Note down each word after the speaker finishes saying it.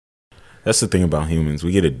That's the thing about humans.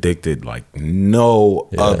 We get addicted like no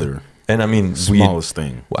other. And I mean, smallest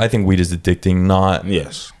thing. I think weed is addicting,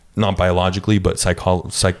 Yes. not biologically, but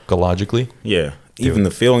psychologically. Yeah. Even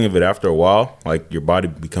the feeling of it after a while, like your body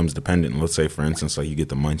becomes dependent. Let's say, for instance, like you get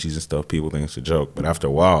the munchies and stuff. People think it's a joke, but after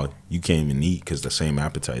a while, you can't even eat because the same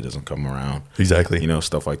appetite doesn't come around. Exactly. You know,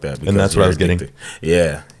 stuff like that. And that's what I was getting.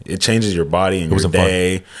 Yeah, it changes your body and your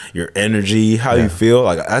day, your energy, how you feel.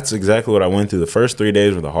 Like that's exactly what I went through. The first 3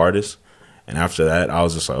 days were the hardest, and after that, I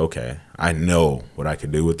was just like, okay, I know what I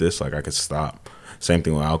could do with this. Like I could stop. Same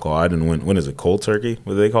thing with alcohol. I didn't win. When is it? Cold turkey?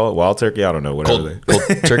 What do they call it? Wild turkey? I don't know. Whatever. Cold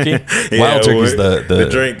turkey? Wild turkey's the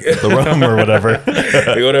drink. The rum or whatever.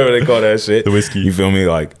 Whatever they call that shit. The whiskey. You feel me?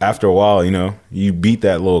 Like after a while, you know, you beat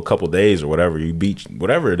that little couple days or whatever. You beat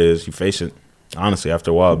whatever it is. You face it. Honestly,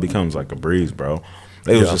 after a while, it becomes like a breeze, bro.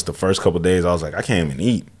 It was just the first couple days. I was like, I can't even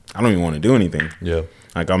eat. I don't even want to do anything. Yeah.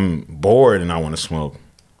 Like I'm bored and I want to smoke.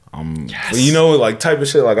 You know, like type of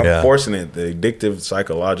shit. Like I'm forcing it. The addictive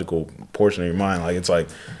psychological portion of your mind. Like it's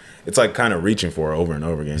like kind of reaching for it over and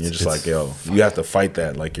over again. You're just like, yo, you have to fight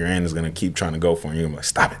that. Like your hand is gonna keep trying to go for it. And you're gonna be like,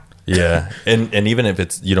 stop it. Yeah, and even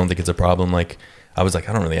if you don't think it's a problem, like I was like,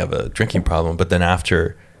 I don't really have a drinking problem. But then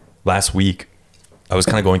after last week, I was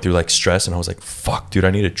kind of going through like stress, and I was like, fuck, dude,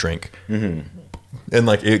 I need a drink. Mm-hmm. And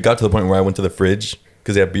like it got to the point where I went to the fridge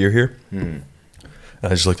because they have beer here. Mm-hmm. And I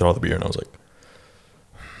just looked at all the beer and I was like.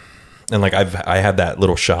 And like I had that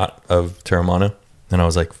little shot of Terramana, and I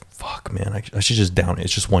was like, "Fuck, man, I should just down it.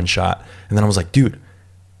 It's just one shot." And then I was like, "Dude,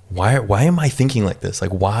 why am I thinking like this?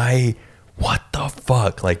 Like, why? What the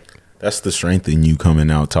fuck? Like, that's the strength in you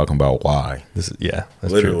coming out talking about why. That's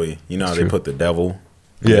literally. True. You know how that's they true. put the devil.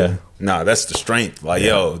 Yeah. Nah, that's the strength. Like,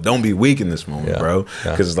 yo, don't be weak in this moment, bro.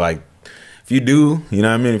 Yeah. Because like, if you do, you know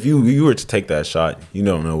what I mean. If you were to take that shot, you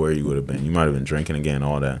don't know where you would have been. You might have been drinking again,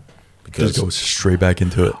 all that. Just go straight back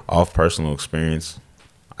into it. Off personal experience,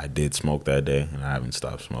 I did smoke that day, and I haven't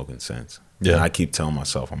stopped smoking since. Yeah, and I keep telling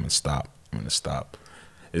myself I'm gonna stop. I'm gonna stop.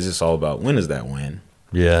 It's just all about when is that win?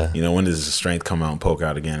 Yeah, you know, when does the strength come out and poke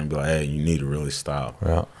out again and be like, hey, you need to really stop.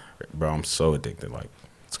 Yeah, bro, I'm so addicted. Like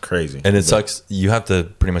it's crazy, and it sucks. You have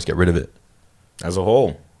to pretty much get rid of it as a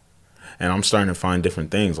whole. And I'm starting to find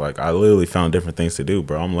different things. Like I literally found different things to do,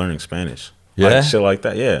 bro. I'm learning Spanish. Yeah, like, shit like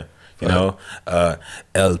that. Yeah. You know,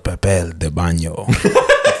 el papel de baño.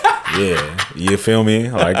 Yeah, you feel me?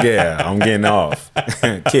 Like, yeah, I'm getting off.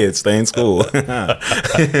 Kids, stay in school. Like,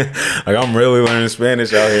 I'm really learning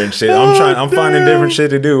Spanish out here and shit. I'm finding different shit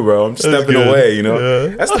to do, bro. I'm stepping away, you know?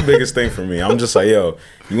 Yeah. That's the biggest thing for me. I'm just like, yo,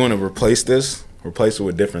 you want to replace this? Replace it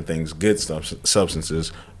with different things, good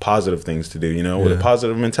substances, positive things to do, you know, with a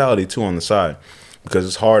positive mentality, too, on the side. Because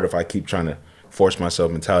it's hard if I keep trying to force myself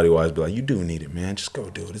mentality-wise, be like, you do need it, man. Just go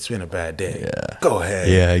do it. It's been a bad day. Yeah. Go ahead.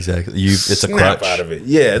 Yeah, exactly. It's a crutch. Out of it.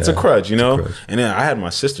 Yeah, it's a crutch, you know? And then I had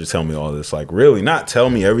my sister tell me all this, like, really, not tell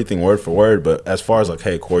me everything word for word, but as far as like,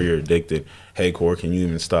 hey, Core, you're addicted. Hey, Core, can you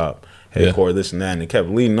even stop? Hey, Core, this and that. And it kept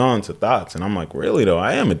leading on to thoughts. And I'm like, really, though?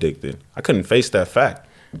 I am addicted. I couldn't face that fact.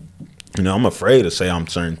 You know, I'm afraid to say I'm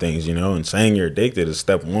certain things, you know? And saying you're addicted is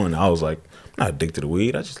step one. I was like, I'm not addicted to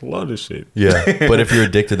weed. I just love this shit. Yeah. But if you're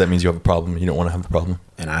addicted, that means you have a problem. You don't want to have a problem.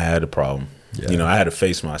 And I had a problem. Yeah. You know, I had to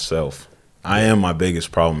face myself. I am my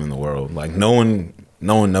biggest problem in the world. Like no one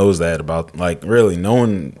knows that about, like, really,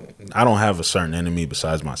 I don't have a certain enemy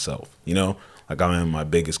besides myself. You know? Like I am my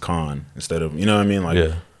biggest con instead of, you know what I mean?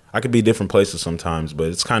 Like I could be different places sometimes, but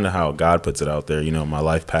it's kind of how God puts it out there, you know, my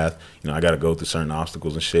life path. You know, I got to go through certain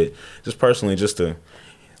obstacles and shit. Just personally, just to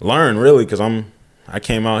learn, really, because I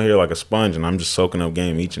came out here like a sponge, and I'm just soaking up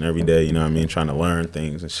game each and every day, you know what I mean, trying to learn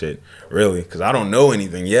things and shit, really, because I don't know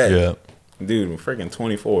anything yet. Yeah. Dude, I'm freaking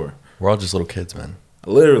 24. We're all just little kids, man.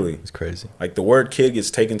 Literally. It's crazy. Like, the word kid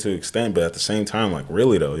gets taken to an extent, but at the same time, like,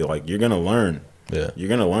 really, though, you're going to learn. Yeah. You're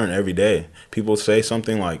going to learn every day. People say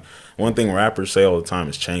something like, one thing rappers say all the time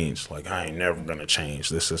is change. Like, I ain't never going to change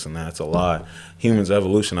this, and that. It's a lie. Humans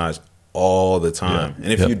evolutionize all the time. Yeah.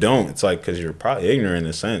 And if you don't, it's like, because you're probably ignorant in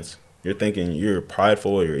a sense. You're thinking you're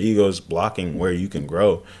prideful, or your ego's blocking where you can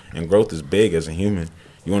grow. And growth is big as a human.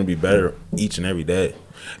 You want to be better each and every day.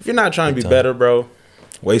 If you're not trying to be better, bro,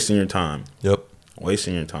 wasting your time. Yep.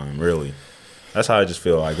 Wasting your time, really. That's how I just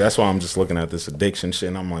feel like. That's why I'm just looking at this addiction shit,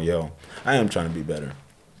 and I'm like, yo, I am trying to be better.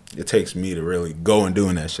 It takes me to really go and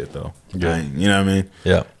doing that shit, though. Yeah. You know what I mean?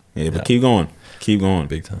 Yeah. Yeah, but keep going. Keep going.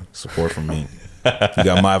 Big time. Support from me. You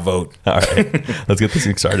got my vote. All right. Let's get this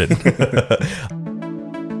thing started.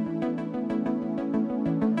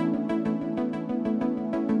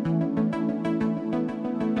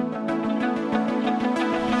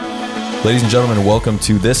 Ladies and gentlemen, welcome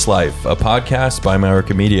to This Life, a podcast by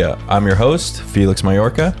Majorca Media. I'm your host, Felix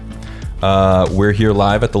Majorca. We're here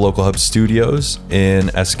live at the Local Hub Studios in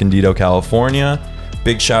Escondido, California.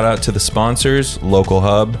 Big shout out to the sponsors, Local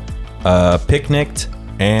Hub, Picnicked,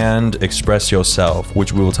 and Express Yourself,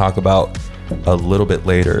 which we will talk about a little bit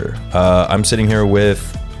later. I'm sitting here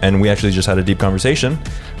with, and we actually just had a deep conversation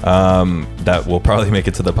that will probably make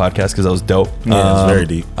it to the podcast because that was dope. Yeah, it's very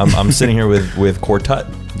deep. I'm sitting here with Quartet,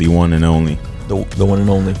 The one and only. the one and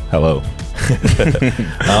only. Hello.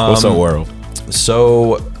 What's up, world?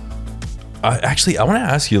 So, I want to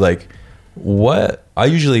ask you, like, what I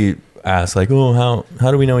usually ask, like, oh,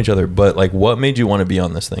 how do we know each other? But like, what made you want to be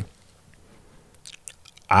on this thing?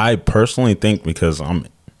 I personally think because I'm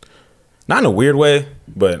not in a weird way,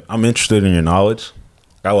 but I'm interested in your knowledge.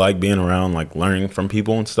 I like being around, like learning from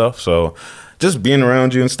people and stuff. So just being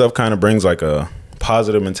around you and stuff kind of brings like a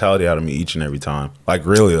positive mentality out of me each and every time. Like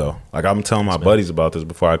really though, like I'm telling my buddies about this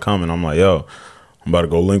before I come, and I'm like, yo, I'm about to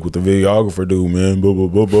go link with the videographer dude, man. Blah, blah,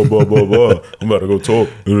 blah, blah, blah, blah, blah. I'm about to go talk.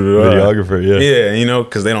 Videographer, yeah. Yeah, you know,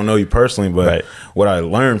 because they don't know you personally. But right. What I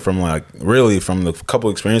learned from like really from the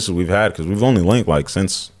couple experiences we've had, because we've only linked like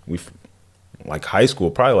since we've like high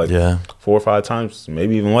school, probably like 4 or 5 times,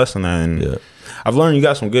 maybe even less than that. And I've learned you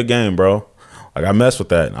got some good game, bro. Like I mess with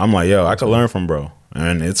that. I'm like, yo, I could learn from bro.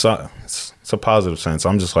 And it's a positive sense.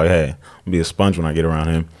 I'm just like, hey, I'll be a sponge when I get around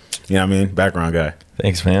him. You know what I mean? Background guy.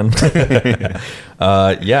 Thanks, man.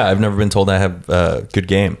 Yeah, I've never been told I have good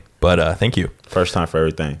game, but thank you. First time for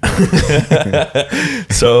everything.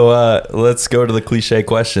 So let's go to the cliche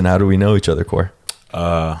question. How do we know each other, Core?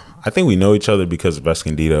 I think we know each other because of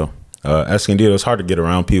Escondido. Escondido, it's hard to get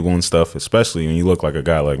around people and stuff, especially when you look like a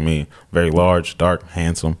guy like me. Very large, dark,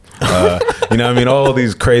 handsome. You know what I mean? All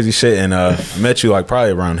these crazy shit. And I met you like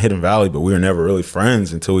probably around Hidden Valley, but we were never really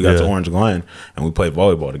friends until we got to Orange Glen and we played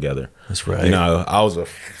volleyball together. That's right. You know, I was a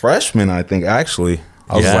freshman, I think, actually.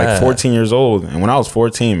 I was like 14 years old. And when I was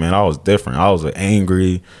 14, man, I was different. I was an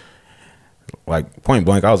angry, like point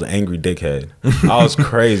blank, I was an angry dickhead. I was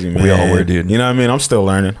crazy, man. We all were, dude. You know what I mean? I'm still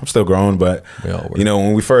learning. I'm still growing. But, we all were. You know,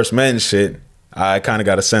 when we first met and shit, I kind of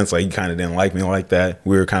got a sense like you kind of didn't like me like that.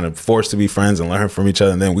 We were kind of forced to be friends and learn from each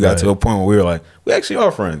other. And then we got to a point where we were like, we actually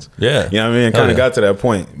are friends. Yeah. You know what I mean? It kind of got to that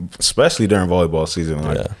point, especially during volleyball season.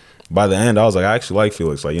 Like, by the end, I was like, I actually like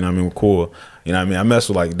Felix. Like, you know what I mean? We're cool. You know what I mean? I messed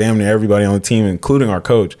with like damn near everybody on the team, including our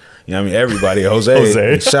coach. You know what I mean? Everybody.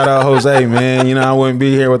 Jose. Shout out Jose, man. You know, I wouldn't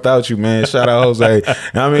be here without you, man. Shout out Jose. You know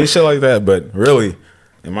what I mean? Shit like that. But really,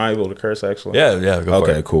 am I able to curse actually? Yeah, go for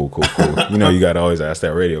it. Okay, cool. You know, you got to always ask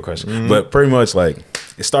that radio question. Mm-hmm. But pretty much like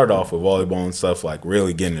it started off with volleyball and stuff, like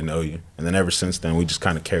really getting to know you. And then ever since then, we just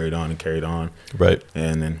kind of carried on. Right.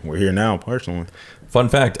 And then we're here now, personally. Fun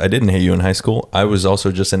fact, I didn't hate you in high school. I was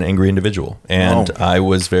also just an angry individual. And I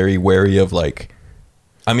was very wary of like,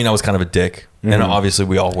 I mean, I was kind of a dick. Mm-hmm. And obviously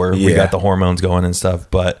we all were. Yeah. We got the hormones going and stuff.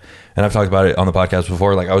 But, and I've talked about it on the podcast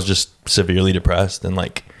before, like I was just severely depressed and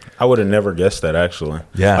like. I would have never guessed that actually.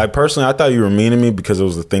 Yeah. Like personally, I thought you were mean to me because it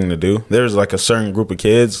was the thing to do. There's like a certain group of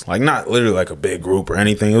kids, like not literally like a big group or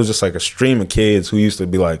anything. It was just like a stream of kids who used to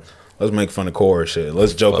be like, let's make fun of Core shit.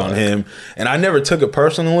 Let's joke on him. And I never took it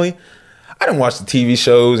personally. I didn't watch the TV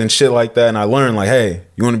shows and shit like that, and I learned like, hey,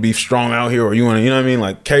 you want to be strong out here, or you want to, you know what I mean,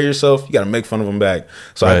 like carry yourself. You got to make fun of them back.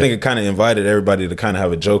 So I think it kind of invited everybody to kind of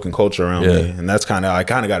have a joking culture around me, and that's kind of I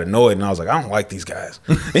kind of got annoyed, and I was like, I don't like these guys.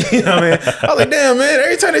 You know what I mean? I was like, damn man,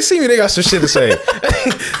 every time they see me, they got some shit to say.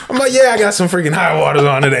 I'm like, yeah, I got some freaking high waters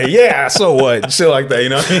on today. Yeah, so what? Shit like that, you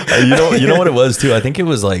know what I mean? You know what it was too. I think it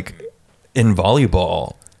was like in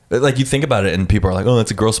volleyball. Like you think about it, and people are like, oh, that's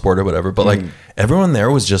a girl sport or whatever. But like everyone there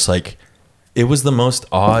was just like. It was the most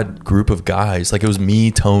odd group of guys. Like it was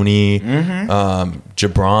me, Tony,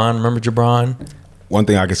 Jabron. Remember Jabron? One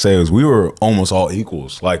thing I could say is we were almost all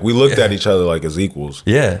equals. Like we looked at each other like as equals.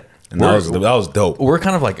 Yeah, and that was dope. We're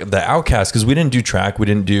kind of like the outcasts because we didn't do track. We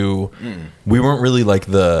didn't do. We weren't really like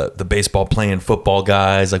the baseball playing football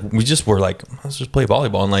guys. Like we just were like, let's just play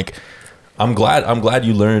volleyball. And like, I'm glad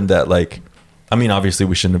you learned that. Like. I mean, obviously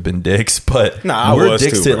we shouldn't have been dicks, but we're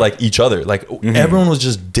dicks to like each other. Like everyone was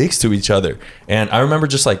just dicks to each other. And I remember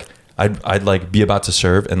just like I'd like be about to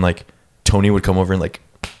serve, and like Tony would come over and like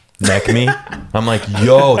neck me. I'm like,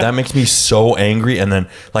 yo, that makes me so angry. And then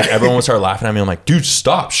like everyone would start laughing at me. I'm like, dude,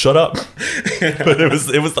 stop, shut up. But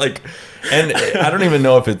it was like, and I don't even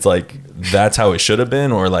know if it's like that's how it should have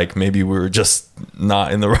been, or like maybe we were just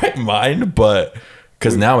not in the right mind, but.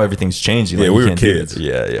 Because now everything's changing. Like, we were kids.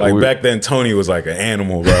 Yeah. Like back then, Tony was like an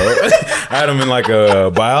animal, bro. I had him in like a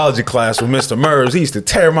biology class with Mr. Mervs. He used to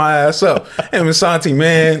tear my ass up. Him and Santi,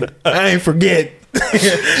 man, I ain't forget.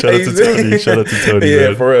 Shout out to Tony. Shout out to Tony. Yeah,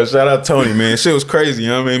 man. for real. Shout out Tony, man. Shit was crazy, you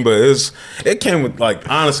know what I mean? But it came with, like,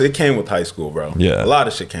 honestly, it came with high school, bro. Yeah. A lot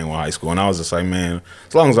of shit came with high school. And I was just like, man,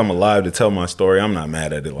 as long as I'm alive to tell my story, I'm not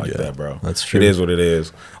mad at it like that, bro. That's true. It is what it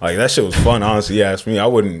is. Like, that shit was fun, honestly. You asked me, I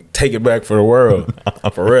wouldn't take it back for the world.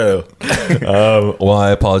 For real. Well,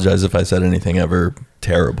 I apologize if I said anything ever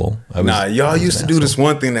terrible. Y'all used to do this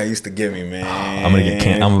one thing that used to get me,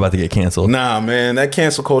 man. I'm about to get canceled. Nah, man, that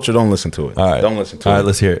cancel culture, don't listen to it. All right. Don't listen to it. All right,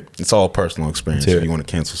 let's hear it. It's all personal experience Let's hear if it. you want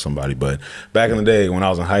to cancel somebody. But back in the day when I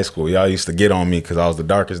was in high school, y'all used to get on me because I was the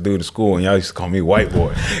darkest dude in school, and y'all used to call me white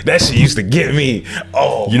boy. That shit used to get me.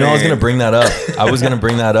 Oh, You know, I was man. going to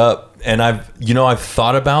bring that up. And I've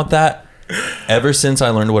thought about that ever since I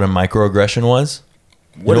learned what a microaggression was.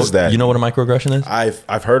 What is that? You know what a microaggression is?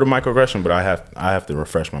 I've heard of microaggression, but I have to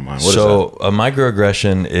refresh my mind. What is So a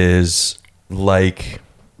microaggression is like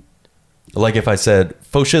if I said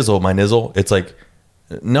faux shizzle, my nizzle, it's like,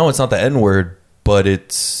 no, it's not the N word, but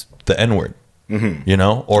it's the N word. Mm-hmm. You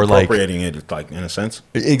know, or like appropriating it, like, in a sense.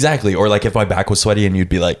 exactly, or like if my back was sweaty and you'd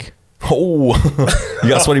be like, oh, you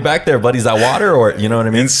got sweaty back there, buddy. Is that water? Or you know what I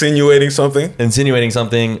mean? Insinuating something.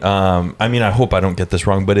 I mean, I hope I don't get this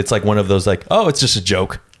wrong, but it's like one of those like, oh, it's just a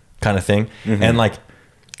joke kind of thing. Mm-hmm. And like,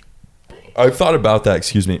 I've thought about that.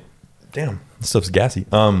 Excuse me. Damn, this stuff's gassy.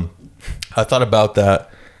 I thought about that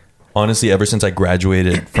honestly ever since I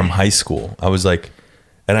graduated from high school. I was like,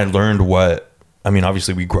 and I learned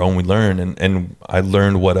obviously we grow and we learn, and I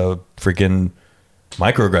learned what a freaking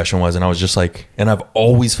microaggression was, and I was just like, and I've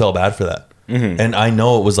always felt bad for that. Mm-hmm. And I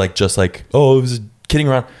know it was like, just like, oh, it was kidding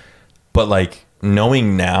around, but like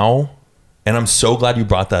knowing now, and I'm so glad you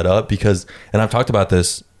brought that up because, and I've talked about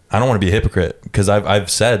this, I don't want to be a hypocrite because I've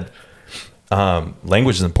said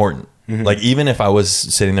language is important. Mm-hmm. Like even if I was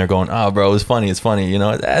sitting there going, oh bro, it's funny, you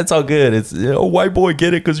know, it's all good, it's, you know, white boy,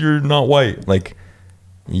 get it because you're not white. Like,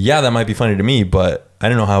 yeah, that might be funny to me, but I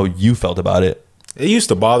don't know how you felt about it. It used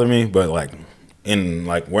to bother me, but like in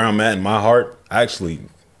like where I'm at in my heart, I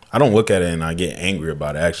don't look at it and I get angry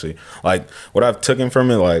about it. Actually, like what I've taken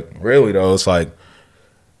from it, like really though, it's like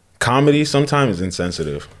comedy sometimes is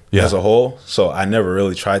insensitive as a whole. So I never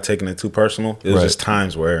really tried taking it too personal. It was just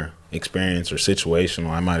times where experience or situational,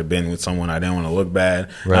 I might have been with someone I didn't want to look bad.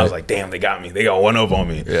 And I was like, damn, they got me. They got one up on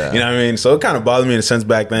me. Yeah. You know what I mean? So it kind of bothered me in a sense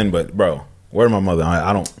back then. But bro, where my mother?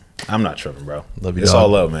 I'm not tripping, bro. Love you, it's dog. all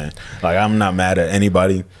love, man. Like I'm not mad at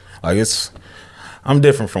anybody. Like I'm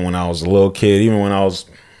different from when I was a little kid.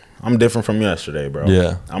 I'm different from yesterday, bro.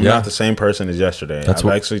 Yeah. I'm not the same person as yesterday. I've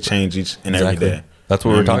actually changed each and every day. That's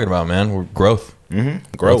what we're talking about, man. We're growth.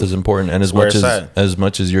 Mm-hmm. Growth is important. And as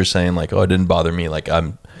much as you're saying like, oh, it didn't bother me. Like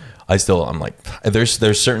I'm like,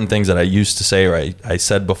 there's certain things that I used to say, or I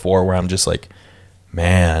said before where I'm just like,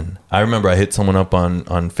 man, I remember I hit someone up on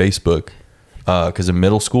Facebook because in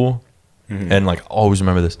middle school, and like always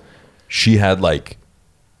remember this, she had like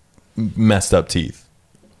messed up teeth,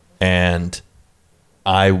 and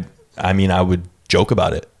I mean I would joke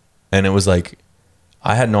about it, and it was like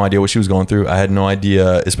I had no idea what she was going through. I had no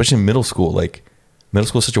idea, especially in middle school. Like middle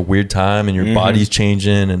school is such a weird time, and your body's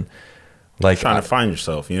changing, and like trying to find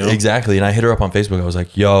yourself, you know. Exactly. And I hit her up on Facebook. I was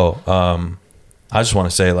like, yo, I just want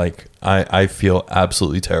to say like I feel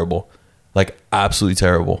absolutely terrible, like absolutely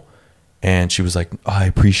terrible. And she was like, oh, I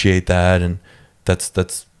appreciate that, and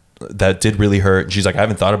that did really hurt. And she's like, I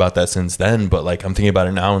haven't thought about that since then, but like I'm thinking about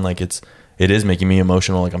it now, and like it is making me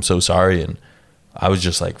emotional. Like I'm so sorry. And I was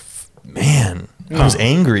just like, man, I was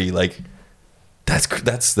angry. Like that's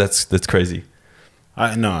crazy.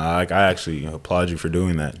 I actually applaud you for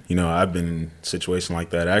doing that. You know, I've been in a situation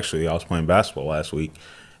like that. Actually, I was playing basketball last week,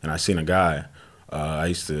 and I seen a guy. I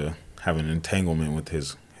used to have an entanglement with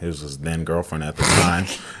his then girlfriend at the time.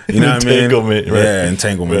 You know what I mean? Entanglement, right? Yeah,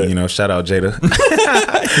 entanglement. Right. You know, shout out Jada.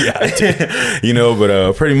 Yeah. You know,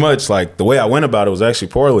 but pretty much like the way I went about it was actually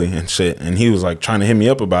poorly and shit. And he was like trying to hit me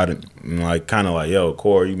up about it, and like kind of like, yo,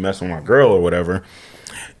 Corey, you messing with my girl or whatever.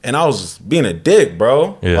 And I was being a dick,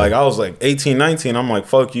 bro. Yeah. Like I was like 18, 19. I'm like,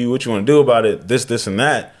 fuck you. What you want to do about it? This, and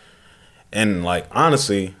that. And like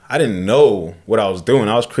honestly, I didn't know what I was doing.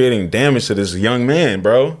 I was creating damage to this young man,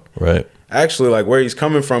 bro. Right. Actually, like where he's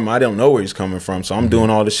coming from, I don't know where he's coming from. So I'm doing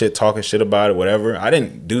all this shit, talking shit about it, whatever. I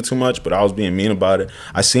didn't do too much, but I was being mean about it.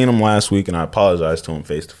 I seen him last week, and I apologized to him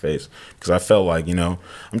face to face because I felt like, you know,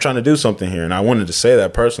 I'm trying to do something here. And I wanted to say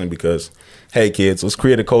that personally because, hey, kids, let's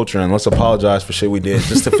create a culture and let's apologize for shit we did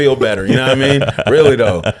just to feel better. You know what I mean? Really,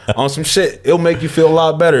 though. On some shit, it'll make you feel a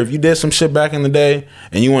lot better. If you did some shit back in the day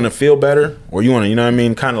and you want to feel better, or you want to, you know what I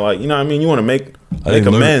mean? Kind of like, you know what I mean? You want to make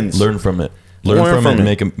amends. Learn from it. Learn from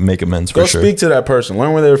it and make amends for Go sure. speak to that person.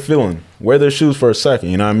 Learn where they're feeling. Wear their shoes for a second.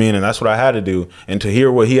 You know what I mean? And that's what I had to do. And to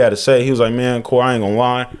hear what he had to say, he was like, man, Core, I ain't gonna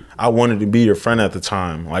lie. I wanted to be your friend at the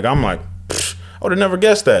time. Like, I'm like, I would have never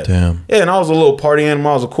guessed that. Damn. Yeah, and I was a little party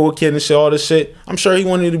animal. I was a cool kid and shit, all this shit. I'm sure he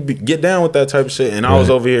wanted to get down with that type of shit. And I was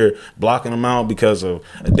over here blocking him out because of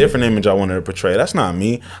a different image I wanted to portray. That's not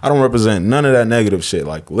me. I don't represent none of that negative shit.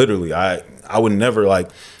 Like, literally, I would never, like,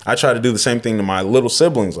 I try to do the same thing to my little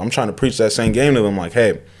siblings. I'm trying to preach that same game to them. Like,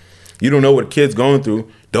 hey, you don't know what a kid's going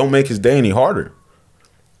through. Don't make his day any harder.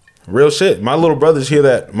 Real shit. My little brothers hear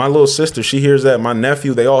that. My little sister, she hears that. My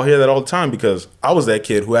nephew, they all hear that all the time because I was that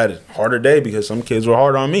kid who had a harder day because some kids were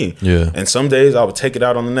hard on me. Yeah. And some days I would take it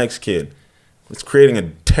out on the next kid. It's creating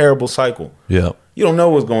a terrible cycle. Yeah. You don't know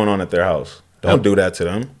what's going on at their house. Don't do that to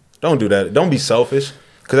them. Don't do that. Don't be selfish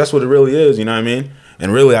because that's what it really is. You know what I mean?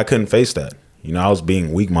 And really, I couldn't face that. You know, I was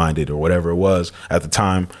being weak-minded or whatever it was at the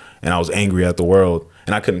time, and I was angry at the world,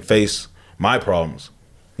 and I couldn't face my problems.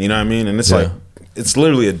 You know what I mean? And it's like, it's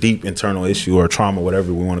literally a deep internal issue or trauma,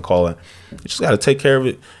 whatever we want to call it. You just got to take care of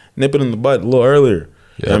it, nip it in the butt a little earlier.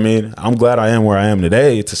 You know what I mean? I'm glad I am where I am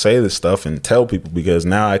today to say this stuff and tell people because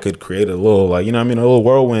now I could create a little, like, you know what I mean, a little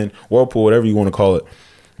whirlpool, whatever you want to call it,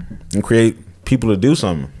 and create people to do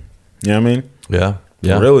something. You know what I mean? Yeah.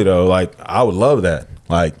 Yeah. Really, though, like, I would love that.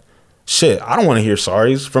 Like, shit, I don't want to hear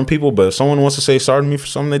sorries from people, but if someone wants to say sorry to me for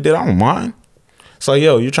something they did, I don't mind. It's like,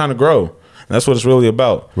 yo, you're trying to grow. And that's what it's really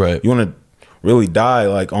about. Right. You want to really die,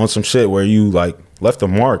 like, on some shit where you, like, left a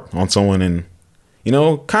mark on someone and, you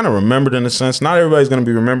know, kind of remembered in a sense. Not everybody's going to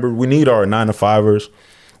be remembered. We need our 9-to-5ers.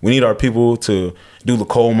 We need our people to do the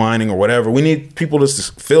coal mining or whatever. We need people to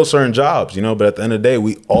fill certain jobs, you know, but at the end of the day,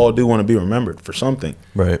 we all do want to be remembered for something.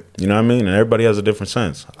 Right. You know what I mean? And everybody has a different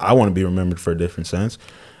sense. I want to be remembered for a different sense.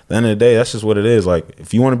 At the end of the day, that's just what it is. Like,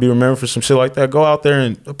 if you want to be remembered for some shit like that, go out there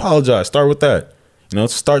and apologize. Start with that. You know,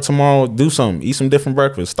 start tomorrow, do something, eat some different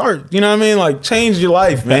breakfast. Start, you know what I mean? Like, change your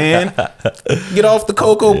life, man. Get off the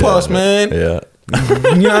Cocoa Puffs, man. Yeah.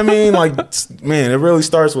 You know what I mean? Like, man, it really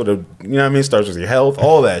starts with you know what I mean? Starts with your health,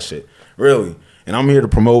 all that shit. Really. And I'm here to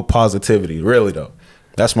promote positivity, really, though.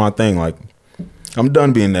 That's my thing. Like, I'm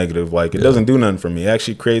done being negative. Like, it doesn't do nothing for me. It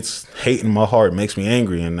actually creates hate in my heart, makes me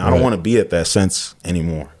angry, and I don't want to be at that sense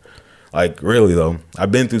anymore. Like, really, though.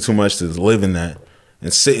 I've been through too much to live in that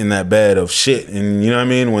and sit in that bed of shit. And you know what I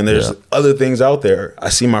mean? When there's other things out there, I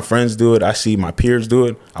see my friends do it. I see my peers do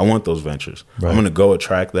it. I want those ventures. Right. I'm going to go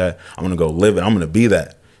attract that. I'm going to go live it. I'm going to be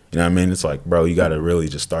that. You know what I mean? It's like, bro, you got to really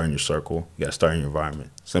just start in your circle. You got to start in your environment.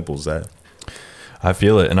 Simple as that. I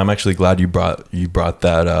feel it. And I'm actually glad you brought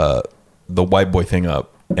that, the white boy thing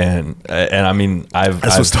up. And I mean,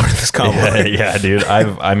 That's what started this conversation. Yeah, dude.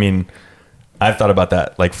 I've thought about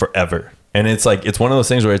that like forever. And it's like, it's one of those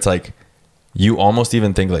things where it's like, you almost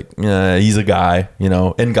even think like, he's a guy, you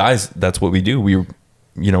know, and guys, that's what we do. We,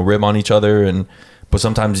 you know, rib on each other but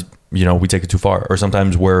sometimes, you know, we take it too far, or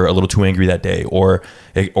sometimes we're a little too angry that day, or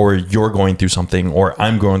you're going through something, or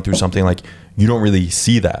I'm going through something. Like, you don't really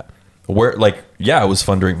see that where, like, yeah, it was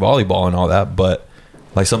fun during volleyball and all that, but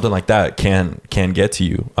like something like that can get to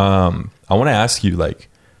you. I want to ask you, like,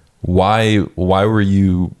 why were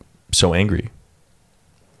you so angry?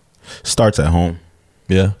 Starts at home.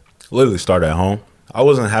 Yeah. Literally started at home. I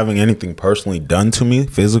wasn't having anything personally done to me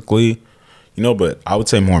physically, you know, but I would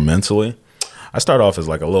say more mentally. I started off as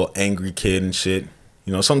like a little angry kid and shit.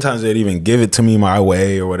 You know, sometimes they'd even give it to me my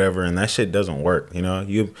way or whatever, and that shit doesn't work. You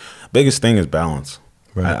know, biggest thing is balance.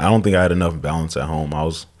 Right. I don't think I had enough balance at home. I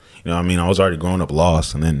was, you know, I mean, I was already growing up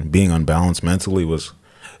lost, and then being unbalanced mentally was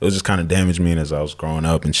just kind of damaged me as I was growing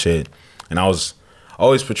up and shit. And I was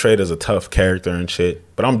always portrayed as a tough character and shit,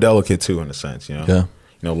 but I'm delicate too in a sense, you know. Yeah.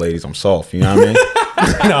 You know, ladies, I'm soft. You know what I mean?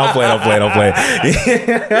 No, I'm playing.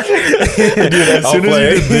 Dude, as soon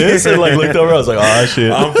as you did this and like looked over, I was like, oh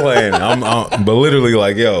shit. I'm playing. But literally,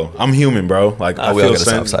 like, yo, I'm human, bro. Like, I we feel all got a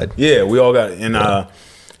south side. Yeah, we all got. And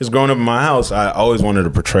just growing up in my house, I always wanted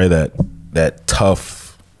to portray that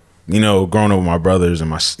tough. You know, growing up with my brothers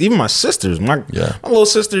and even my sisters. My little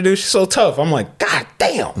sister, dude, she's so tough. I'm like, God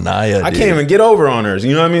damn. Naya, I can't even get over on her.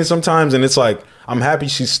 You know what I mean? Sometimes, and it's like, I'm happy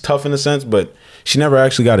she's tough in a sense, but she never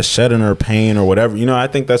actually got a shed in her pain or whatever. You know, I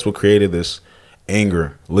think that's what created this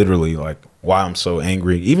anger, literally, like why I'm so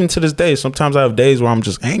angry. Even to this day, sometimes I have days where I'm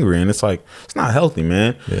just angry, and it's like, it's not healthy,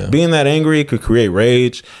 man. Yeah. Being that angry could create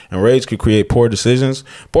rage, and rage could create poor decisions.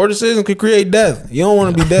 Poor decisions could create death. You don't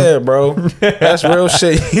want to be dead, bro. That's real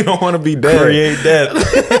shit. You don't want to be dead. Create death.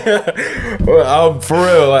 For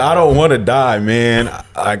real, like, I don't want to die, man.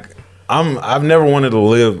 I've never wanted to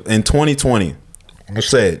live in 2020. I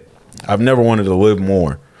said, I've never wanted to live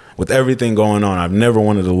more. with everything going on, I've never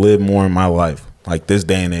wanted to live more in my life. Like this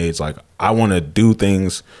day and age, like I want to do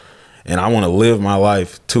things and I want to live my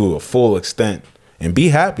life to a full extent and be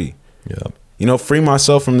happy. Yeah. You know, free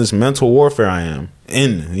myself from this mental warfare I am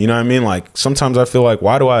in. You know what I mean? Like sometimes I feel like,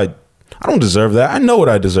 why do I don't deserve that. I know what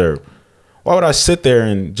I deserve. Why would I sit there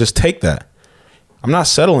and just take that? I'm not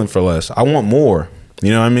settling for less. I want more.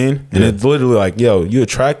 You know what I mean? And it's literally like, yo, you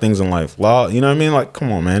attract things in life. Law, you know what I mean? Like,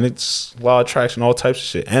 come on, man. It's law of attraction, all types of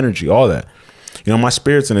shit, energy, all that. You know, my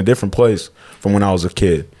spirit's in a different place from when I was a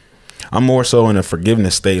kid. I'm more so in a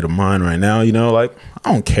forgiveness state of mind right now. You know, like,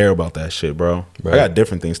 I don't care about that shit, bro. Right. I got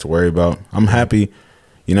different things to worry about. I'm happy.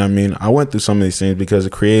 You know what I mean? I went through some of these things because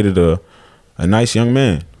it created a nice young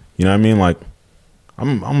man. You know what I mean? Like,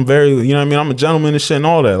 I'm very, you know what I mean? I'm a gentleman and shit and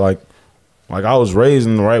all that. Like I was raised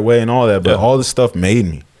in the right way and all that, but all this stuff made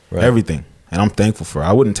me. Right. Everything. And I'm thankful for it.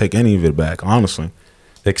 I wouldn't take any of it back, honestly.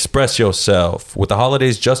 Express yourself. With the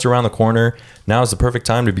holidays just around the corner, now is the perfect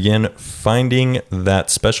time to begin finding that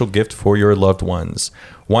special gift for your loved ones.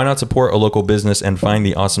 Why not support a local business and find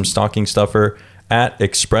the awesome stocking stuffer at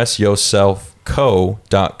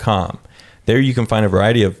expressyourselfco.com. There you can find a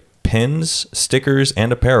variety of pins, stickers,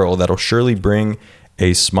 and apparel that'll surely bring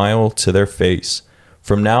a smile to their face.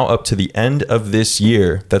 From now up to the end of this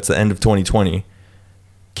year, that's the end of 2020,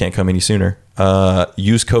 can't come any sooner,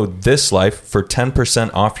 use code THISLIFE for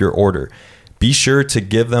 10% off your order. Be sure to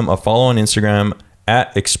give them a follow on Instagram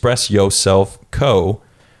at expressyourselfco.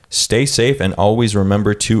 Stay safe and always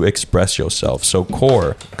remember to express yourself. So,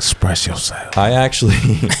 Core, express yourself. I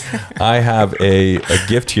have a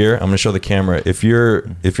gift here. I'm going to show the camera. If you're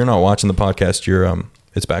not watching the podcast,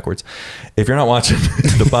 it's backwards. If you're not watching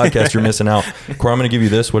the podcast, you're missing out. Core, I'm going to give you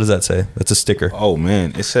this. What does that say? That's a sticker. Oh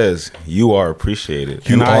man, it says you are appreciated.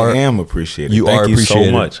 I am appreciated. Thank you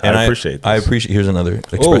so much. And I appreciate this. I appreciate. Here's another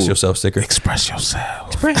express yourself sticker. Express yourself.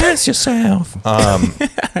 Express yourself.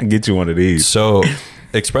 Get you one of these. So,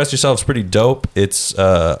 Express Yourself is pretty dope. It's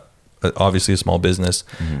obviously a small business.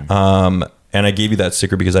 Mm-hmm. And I gave you that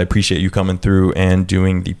sticker because I appreciate you coming through and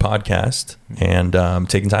doing the podcast and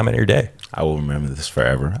taking time out of your day. I will remember this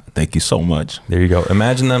forever. Thank you so much. There you go.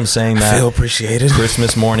 Imagine them saying that. I feel appreciated.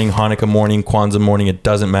 Christmas morning, Hanukkah morning, Kwanzaa morning. It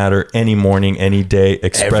doesn't matter. Any morning, any day.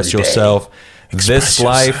 Express yourself. This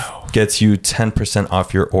life gets you 10%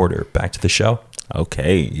 off your order. Back to the show.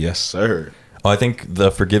 Okay. Yes, sir. Oh, I think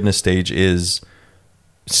the forgiveness stage is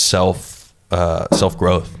self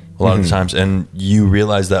growth a lot of the times, and you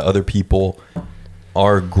realize that other people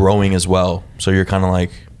are growing as well, so you're kind of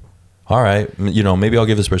like, all right, you know, maybe I'll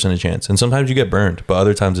give this person a chance. And sometimes you get burned, but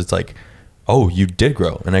other times it's like, oh, you did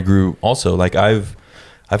grow and I grew also. Like I've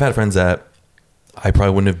had friends that I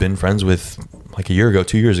probably wouldn't have been friends with like a year ago,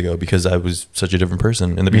 2 years ago, because I was such a different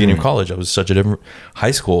person in the beginning of college. I was such a different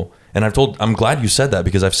high school, and I'm glad you said that,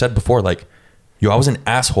 because I've said before, like, I was an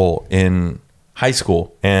asshole in high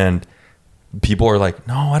school, and people are like,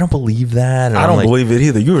 no, I don't believe that. And I don't believe it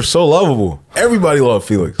either. You were so lovable. Everybody loved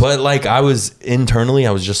Felix. But like I was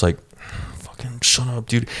just like, fucking shut up,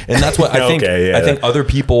 dude. And that's what I think. Okay, yeah. I think other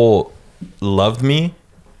people loved me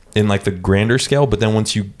in like the grander scale. But then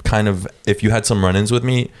once you if you had some run-ins with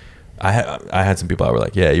me, I had some people that were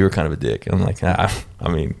like, yeah, you were kind of a dick. And I'm like, I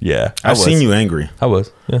mean, yeah. I've seen you angry. I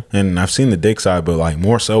was, yeah. And I've seen the dick side, but like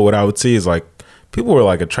more so what I would see is like, people were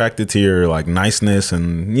like attracted to your like niceness,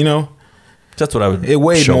 and you know, that's what I would. It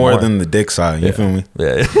weighed more than the dick side. You feel me?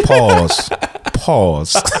 Yeah. Pause.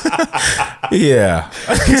 Yeah.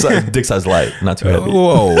 Dick size light, not too heavy.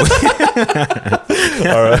 Whoa.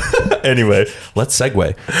 All right. Anyway, let's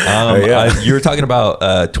segue. You were talking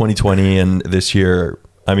about 2020 and this year.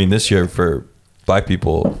 I mean, this year for Black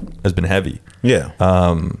people has been heavy. Yeah.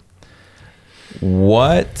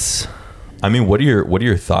 What are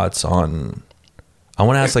your thoughts on? I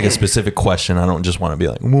want to ask like a specific question. I don't just want to be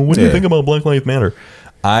like, well, what do you think about Black Lives Matter?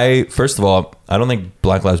 First of all, I don't think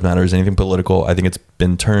Black Lives Matter is anything political. I think it's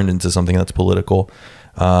been turned into something that's political.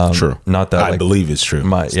 True. Not that I believe it's true.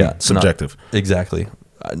 Subjective. Exactly.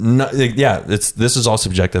 This is all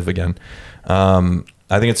subjective again.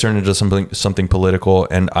 I think it's turned into something political,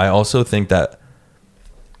 and I also think that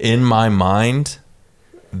in my mind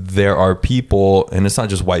there are people, and it's not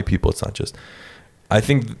just white people. It's not just. I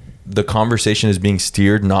think the conversation is being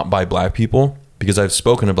steered not by Black people, because I've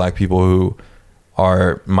spoken to Black people who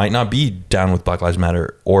might not be down with Black Lives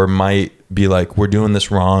Matter, or might be like, we're doing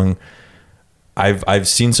this wrong. I've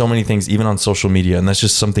seen so many things even on social media, and that's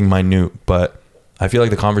just something minute, but I feel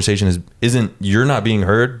like the conversation isn't you're not being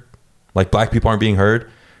heard, like Black people aren't being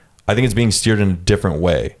heard. I think it's being steered in a different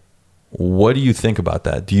way. What do you think about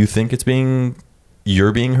that? Do you think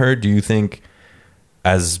you're being heard? Do you think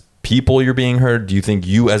as people you're being heard? Do you think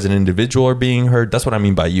you as an individual are being heard? That's what I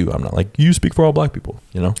mean by you. I'm not like, you speak for all black people,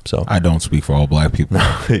 you know? So I don't speak for all black people.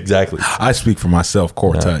 exactly. I speak for myself,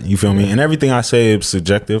 Quartet. You feel me? And everything I say is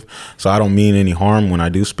subjective, so I don't mean any harm when I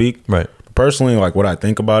do speak. Right. Personally, like what I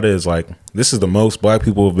think about it is like, this is the most black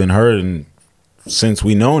people have been heard and since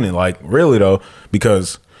we known it. Like really though,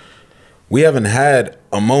 because we haven't had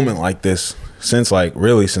a moment like this since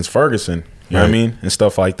Ferguson. You know what I mean? And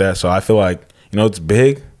stuff like that. So I feel like, you know, it's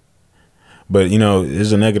big, but, you know,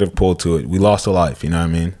 there's a negative pull to it. We lost a life, you know what I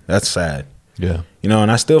mean? That's sad. Yeah. You know,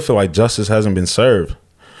 and I still feel like justice hasn't been served.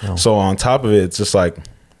 No. So on top of it, it's just like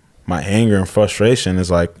my anger and frustration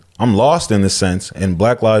is like, I'm lost in this sense, and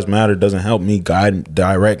Black Lives Matter doesn't help me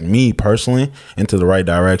direct me personally into the right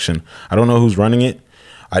direction. I don't know who's running it.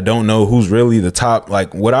 I don't know who's really the top.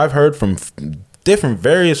 Like what I've heard from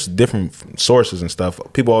various different sources and stuff,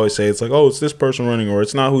 people always say it's like, oh, it's this person running, or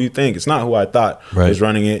it's not who you think. It's not who I thought was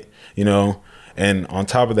running it, you know? And on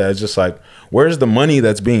top of that, it's just like, where's the money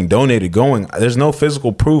that's being donated going? There's no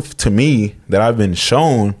physical proof to me that I've been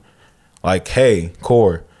shown like, hey,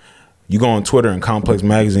 Core, you go on Twitter and Complex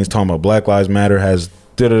Magazine's talking about Black Lives Matter has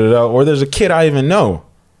da-da-da-da, or there's a kid I even know.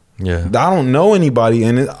 Yeah. I don't know anybody.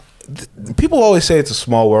 And people always say it's a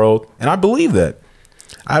small world, and I believe that.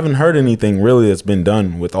 I haven't heard anything really that's been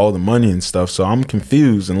done with all the money and stuff, so I'm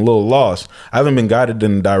confused and a little lost. I haven't been guided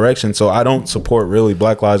in the direction, so I don't support really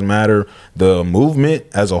Black Lives Matter, the movement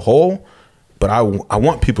as a whole, but I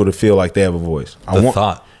want people to feel like they have a voice.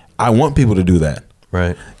 I want people to do that.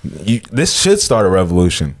 Right. This should start a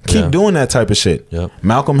revolution. Keep doing that type of shit. Yep.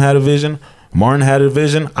 Malcolm had a vision. Martin had a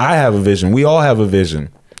vision. I have a vision. We all have a vision.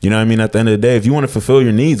 You know what I mean? At the end of the day, if you want to fulfill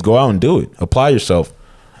your needs, go out and do it. Apply yourself.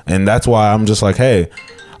 And that's why I'm just like, hey,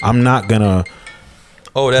 I'm not gonna.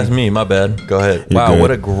 Oh, that's me. My bad. Go ahead. Wow, good.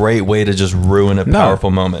 What a great way to just ruin a powerful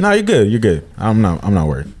moment. No, you're good. You're good. I'm not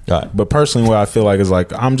worried. All right. But personally, what I feel like is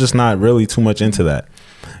like, I'm just not really too much into that.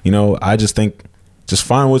 You know, I just think, just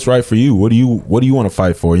find what's right for you. What do you want to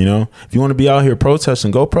fight for? You know, if you want to be out here protesting,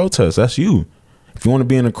 go protest. That's you. If you want to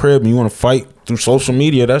be in a crib and you want to fight through social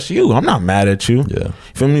media, that's you. I'm not mad at you. Yeah. You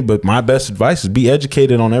feel me? But my best advice is be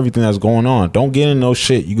educated on everything that's going on. Don't get in no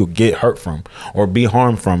shit you could get hurt from or be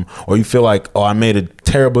harmed from, or you feel like, oh, I made a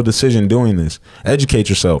terrible decision doing this. Educate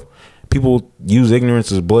yourself. People use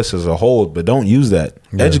ignorance as bliss as a hold, but don't use that.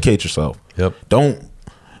 Yeah. Educate yourself. Yep. Don't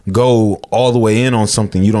go all the way in on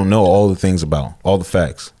something you don't know all the things about, all the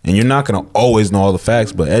facts. And you're not going to always know all the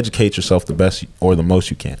facts, but educate yourself the best or the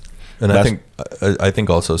most you can. And I think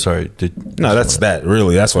also, sorry. That's that.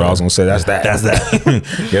 Really, that's what I was going to say. That's that. That's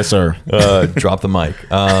that. Yes, sir. Drop the mic.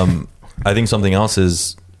 I think something else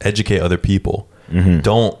is educate other people. Mm-hmm.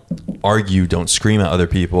 Don't argue. Don't scream at other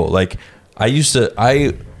people. Like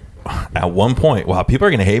at one point, wow, people are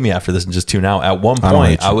going to hate me after this and just tune out. At one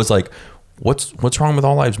point, I was like, what's wrong with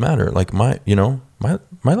all lives matter? Like my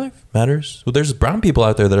life matters. Well, there's brown people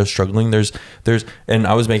out there that are struggling. There's, and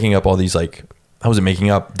I was making up all these like, I wasn't making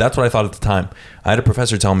up. That's what I thought at the time. I had a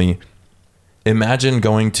professor tell me, imagine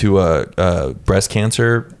going to a breast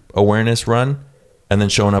cancer awareness run and then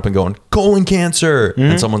showing up and going, colon cancer. Mm-hmm.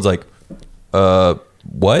 And someone's like,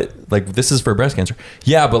 what? Like, this is for breast cancer.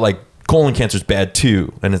 Yeah, but like colon cancer is bad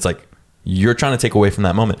too. And it's like, you're trying to take away from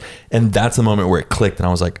that moment. And that's the moment where it clicked. And I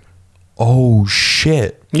was like, oh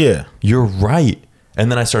shit. Yeah. You're right.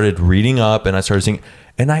 And then I started reading up and I started seeing,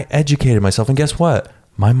 and I educated myself. And guess what?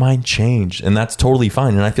 My mind changed, and that's totally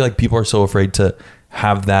fine. And I feel like people are so afraid to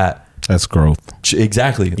have that. That's growth.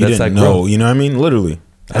 Exactly. You that's didn't know. Growth. You know what I mean? Literally.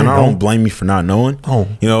 And I don't blame you for not knowing. Oh.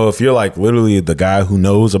 You know, if you're like literally the guy who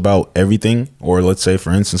knows about everything, or let's say,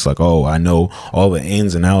 for instance, like, oh, I know all the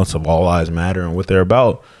ins and outs of All Lives Matter and what they're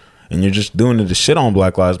about, and you're just doing the shit on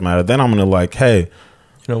Black Lives Matter, then I'm going to like, hey,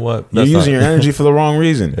 you know what? You're using your energy for the wrong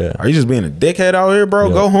reason. Yeah. Are you just being a dickhead out here, bro?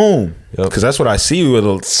 Yep. Go home. Because that's what I see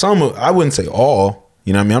with some, I wouldn't say all.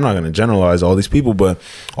 You know what I mean? I'm not going to generalize all these people, but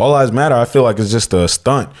All Lives Matter, I feel like it's just a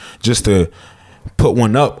stunt just to put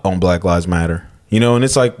one up on Black Lives Matter. You know, and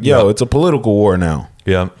it's like, it's a political war now.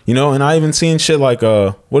 Yeah. You know, and I even seen shit like,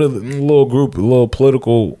 what a little group, a little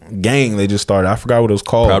political gang they just started. I forgot what it was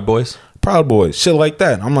called. Proud Boys. Shit like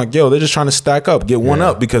that. I'm like, they're just trying to stack up, get one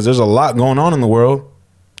up, because there's a lot going on in the world.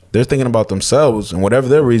 They're thinking about themselves and whatever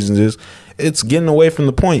their reasons is. It's getting away from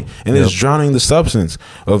the point, and it's drowning the substance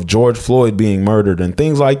of George Floyd being murdered and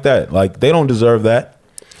things like that. Like, they don't deserve that.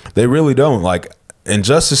 They really don't. Like, and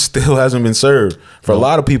justice still hasn't been served for a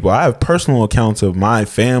lot of people. I have personal accounts of my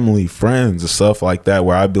family, friends, and stuff like that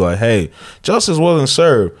where I'd be like, hey, justice wasn't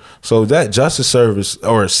served. So that justice service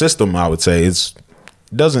or system, I would say,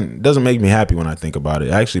 doesn't make me happy when I think about it.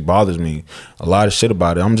 It actually bothers me a lot of shit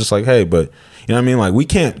about it. I'm just like, hey, but you know what I mean? Like, we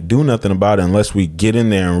can't do nothing about it unless we get in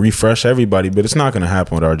there and refresh everybody. But it's not going to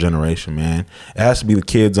happen with our generation, man. It has to be the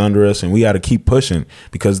kids under us, and we got to keep pushing,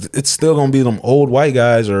 because it's still going to be them old white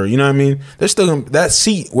guys, or, you know what I mean? They're still going to, that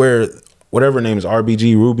seat where whatever her name is,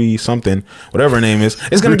 RBG, Ruby, something, whatever her name is,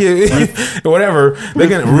 it's going to get, whatever. They're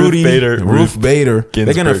going to, Ruth Bader.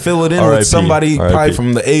 They're going to fill it in with somebody probably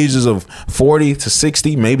from the ages of 40 to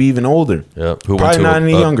 60, maybe even older. Yep. Who probably not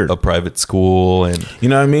any younger. A private school. And you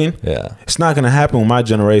know what I mean? Yeah. It's not going to happen with my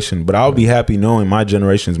generation, but I'll be happy knowing my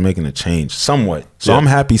generation is making a change somewhat. So I'm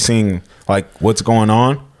happy seeing like what's going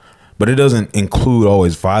on, but it doesn't include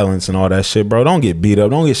always violence and all that shit, bro. Don't get beat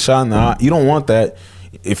up. Don't get shot in the eye. You don't want that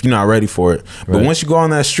if you're not ready for it. But once you go on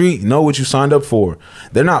that street, know what you signed up for.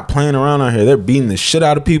 They're not playing around out here. They're beating the shit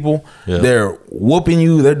out of people. Yeah. They're whooping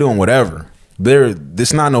you. They're doing whatever.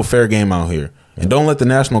 It's not no fair game out here. And don't let the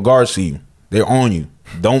National Guard see you. They're on you.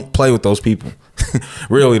 Don't play with those people.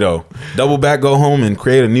 Really though, double back, go home and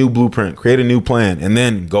create a new blueprint, create a new plan, and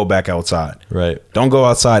then go back outside. Right. Don't go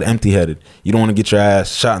outside empty-headed. You don't want to get your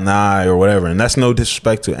ass shot in the eye or whatever. And that's no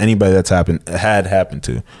disrespect to anybody that's happened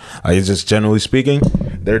to. It's just generally speaking,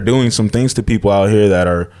 they're doing some things to people out here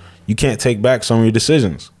that you can't take back some of your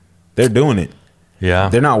decisions. They're doing it. Yeah.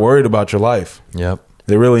 They're not worried about your life. Yep.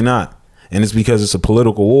 They're really not. And it's because it's a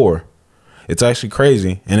political war. It's actually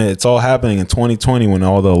crazy, and it's all happening in 2020 when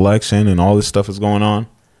all the election and all this stuff is going on.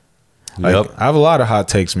 Like, I have a lot of hot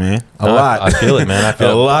takes, man. A lot. I feel it, man. I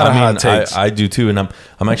feel a lot of hot takes. I do too, and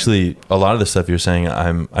I'm actually, a lot of the stuff you're saying.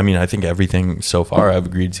 I think everything so far I've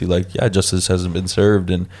agreed to. Like, yeah, justice hasn't been served,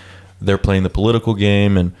 and they're playing the political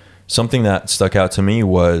game. And something that stuck out to me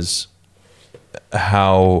was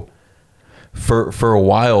how for a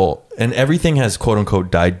while, and everything has quote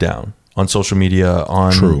unquote died down on social media.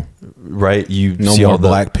 True. Right, you no see more all the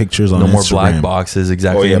black pictures on no Instagram. more black boxes,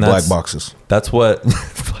 exactly. Oh yeah, and black boxes. That's what.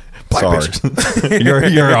 Sorry,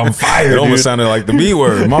 you're on fire. It almost sounded like the B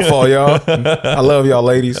word. My fault, y'all. I love y'all,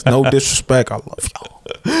 ladies. No disrespect. I love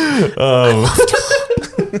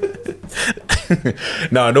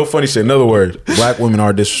y'all. No funny shit. In other words, black women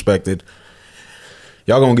are disrespected.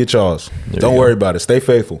 Y'all gonna get y'all's. Don't worry about it. Stay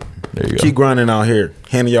faithful. Keep grinding out here.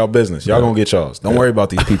 Handle y'all business. Y'all gonna get y'all's. Don't worry about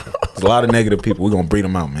these people. There's a lot of negative people. We're gonna breed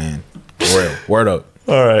them out, man. For real. Word up.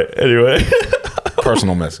 All right. Anyway.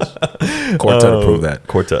 Personal message. Quartet approved that.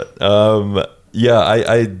 Quartet. Yeah,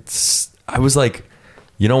 I was like,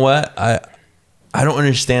 you know what? I don't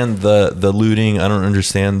understand the looting. I don't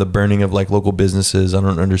understand the burning of like local businesses. I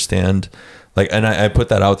don't understand and I put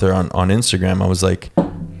that out there on Instagram. I was like,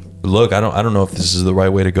 look, I don't know if this is the right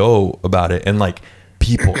way to go about it. And like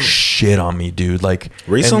people shit on me, dude. Like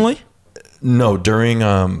recently? No, during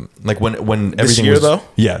like when everything this year was, though?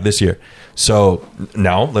 Yeah, this year. So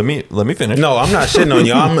now let me finish. No, I'm not shitting on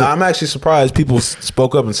you. I'm actually surprised people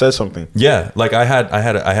spoke up and said something. Yeah, like I had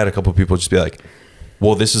a couple of people just be like,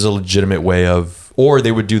 well, this is a legitimate way of, or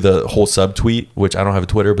they would do the whole subtweet, which I don't have a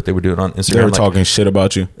Twitter, but they would do it on Instagram. They were talking shit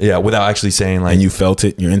about you. Yeah, without actually saying like, and you felt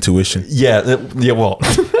it, your intuition. Yeah. Well,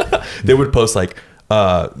 they would post like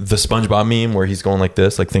the SpongeBob meme where he's going like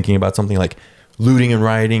this, like thinking about something like looting and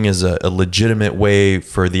rioting is a legitimate way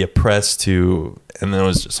for the oppressed to, and then it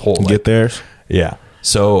was just whole like, get theirs. Yeah.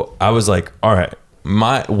 So I was like, all right,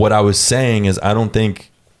 what I was saying is I don't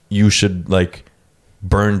think you should like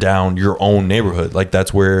burn down your own neighborhood. Like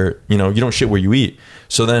that's where, you don't shit where you eat.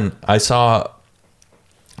 So then I saw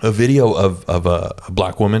a video of a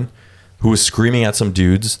black woman who was screaming at some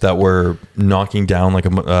dudes that were knocking down like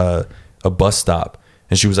a bus stop.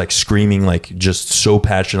 And she was like screaming like just so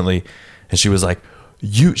passionately. And she was like,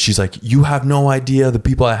 she's like, you have no idea the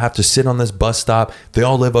people that have to sit on this bus stop. They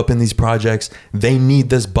all live up in these projects. They need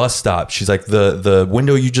this bus stop. She's like, the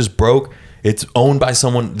window you just broke, it's owned by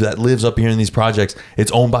someone that lives up here in these projects.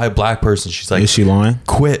 It's owned by a black person. She's like, is she lying?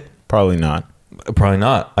 Quit. Probably not. Probably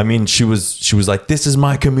not. I mean, she was like, this is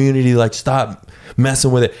my community. Like, stop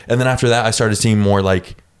messing with it. And then after that, I started seeing more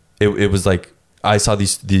like, it was like, I saw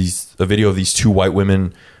a video of these two white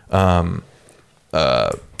women,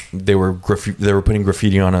 they were putting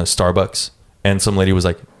graffiti on a Starbucks, and some lady was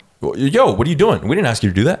like, yo, what are you doing? We didn't ask you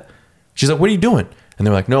to do that. She's like, what are you doing? And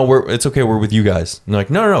they're like, no, it's okay. We're with you guys. And they're like,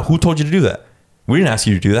 no. Who told you to do that? We didn't ask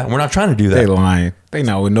you to do that. We're not trying to do that. They lying. They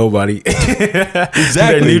not with nobody. Exactly.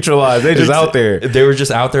 They're neutralized. They just out there. They were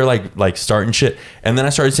just out there like starting shit. And then I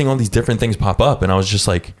started seeing all these different things pop up, and I was just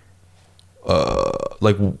like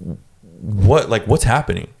what's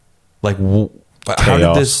happening? Like, how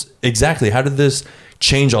did this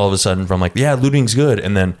change all of a sudden from like, yeah, looting's good,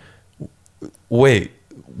 and then wait,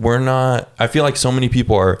 we're not. I feel like so many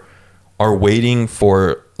people are waiting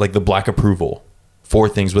for like the black approval for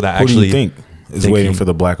things without Who actually. do you think is waiting for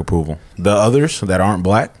the black approval? The others that aren't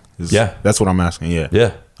black? Yeah. That's what I'm asking. Yeah.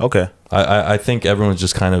 Yeah. Okay. I think everyone's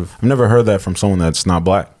just kind of. I've never heard that from someone that's not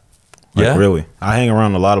black. Like, Yeah? really. I hang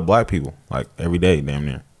around a lot of black people, like every day, damn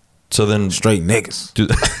near. So then. Straight niggas.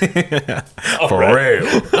 For real.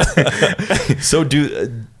 So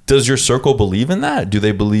does your circle believe in that? Do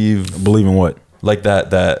they believe Believe in what? like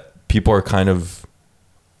that people are kind of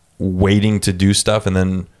waiting to do stuff and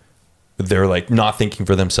then they're like not thinking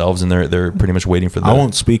for themselves and they're pretty much waiting for the. I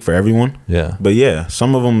won't speak for everyone. Yeah. But yeah,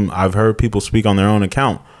 some of them I've heard people speak on their own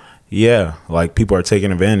account. Yeah, like people are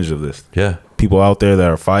taking advantage of this. Yeah. People out there that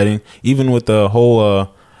are fighting, even with the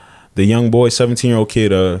whole the young boy, 17-year-old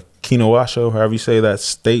kid, Kinowasho, however you say that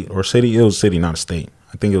state or city. It was a city, not a state.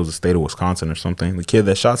 I think it was the state of Wisconsin or something. The kid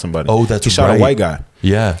that shot somebody. Oh, that's he shot right. a white guy.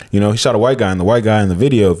 Yeah. You know, he shot a white guy, and the white guy in the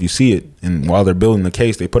video, if you see it, and while they're building the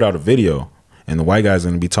case, they put out a video, and the white guy's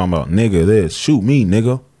going to be talking about, nigga, this, shoot me,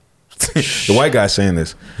 nigga. The white guy's saying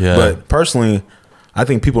this. Yeah. But personally, I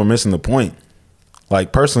think people are missing the point.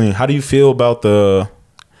 Like, personally, how do you feel about the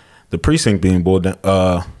precinct being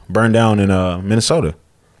burned down in Minnesota?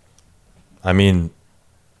 I mean,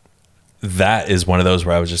 that is one of those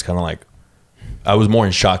where I was just kind of like, I was more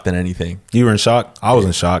in shock than anything. You were in shock? I was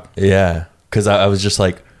in shock. Yeah. Because I was just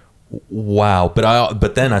like, wow.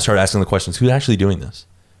 But then I started asking the questions, who's actually doing this?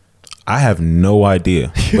 I have no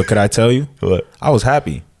idea. But could I tell you? What? I was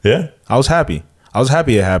happy. Yeah. I was happy. I was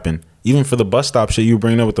happy it happened. Even for the bus stop shit you were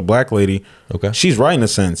bringing up with the black lady. Okay. She's right in a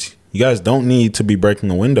sense. You guys don't need to be breaking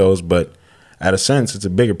the windows, but at a sense, it's a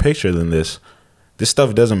bigger picture than this. This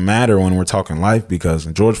stuff doesn't matter when we're talking life because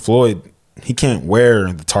George Floyd, he can't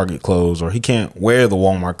wear the Target clothes or he can't wear the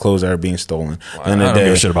Walmart clothes that are being stolen. I don't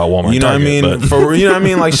give a shit about Walmart. You know Target, what I mean? but. You know what I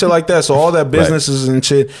mean? Like shit like that. So all that businesses and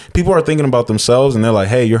shit, people are thinking about themselves and they're like,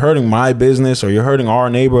 hey, you're hurting my business or you're hurting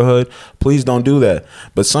our neighborhood. Please don't do that.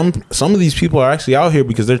 But some of these people are actually out here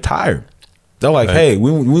because they're tired. They're like, Right. hey,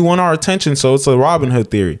 we want our attention. So it's a Robin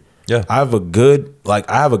Hood theory. Yeah. I have a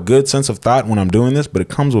good sense of thought when I'm doing this, but it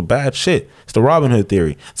comes with bad shit. It's the Robin Hood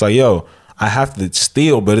theory. It's like, yo, I have to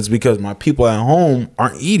steal, but it's because my people at home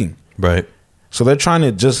aren't eating. Right. So they're trying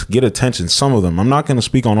to just get attention, some of them. I'm not going to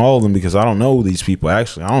speak on all of them because I don't know these people,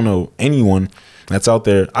 actually. I don't know anyone that's out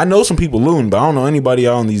there. I know some people looting, but I don't know anybody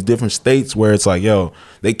out in these different states where it's like, yo,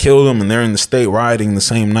 they killed them and they're in the state rioting the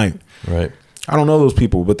same night. Right. I don't know those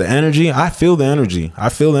people, but the energy, I feel the energy. I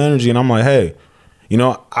feel the energy, and I'm like, hey, you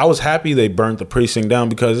know, I was happy they burnt the precinct down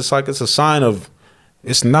because it's like it's a sign of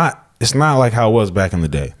it's not like how it was back in the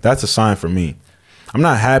day. That's a sign for me. I'm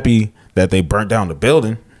not happy that they burnt down the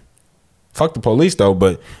building. Fuck the police though,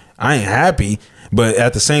 but I ain't happy. But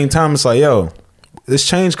at the same time, it's like, yo, there's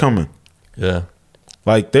change coming. Yeah.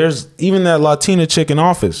 Like there's even that Latina chick in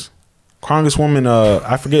office. Congresswoman,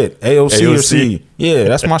 I forget, AOC or C. Yeah,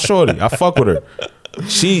 that's my shorty. I fuck with her.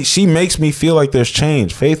 She makes me feel like there's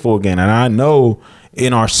change, faithful again. And I know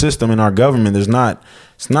in our system, in our government, it's not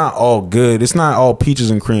all good. It's not all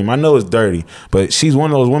peaches and cream. I know it's dirty, but she's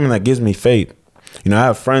one of those women that gives me faith. You know, I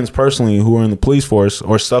have friends personally who are in the police force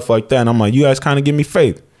or stuff like that. And I'm like, you guys kind of give me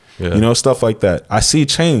faith. Yeah. You know, stuff like that. I see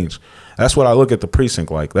change. That's what I look at the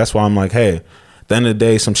precinct like. That's why I'm like, hey, at the end of the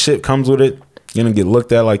day, some shit comes with it. You're going to get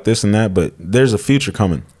looked at like this and that, but there's a future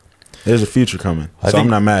coming. There's a future coming. So I'm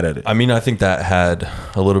not mad at it. I mean, I think that had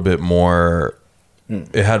a little bit more,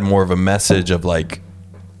 it had more of a message of like,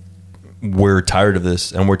 we're tired of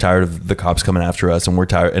this and we're tired of the cops coming after us and we're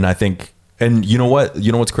tired. And I think, and you know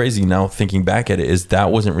what's crazy now thinking back at it is that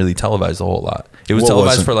wasn't really televised a whole lot. It was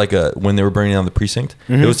televised for like when they were burning down the precinct.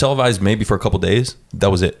 It was televised maybe for a couple days.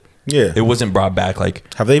 That was it. Yeah. It wasn't brought back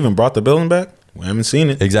like. Have they even brought the building back? We haven't seen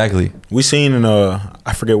it. Exactly. We seen in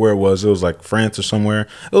I forget where it was. It was like France or somewhere.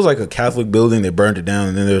 It was like a Catholic building. They burned it down,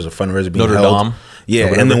 and then there was a fundraiser being Notre held. Dame.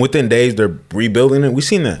 Yeah, and then within days they're rebuilding it. We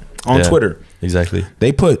seen that on Twitter. Exactly.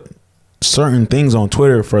 They put certain things on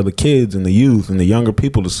Twitter for the kids and the youth and the younger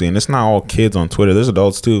people to see, and it's not all kids on Twitter. There's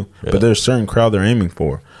adults too, but there's a certain crowd they're aiming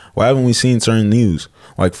for. Why haven't we seen certain news?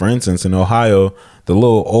 Like for instance, in Ohio,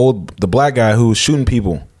 the black guy who was shooting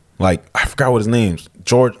people. Like, I forgot what his name's.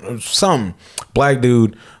 George, some black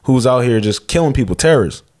dude who was out here just killing people,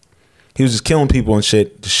 terrorists. He was just killing people and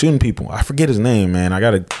shit, just shooting people. I forget his name, man. I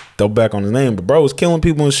got to double back on his name. But bro was killing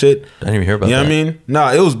people and shit. I didn't even hear about that. You know what I mean?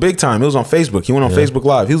 Nah, it was big time. It was on Facebook. He went on Facebook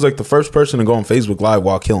Live. He was like the first person to go on Facebook Live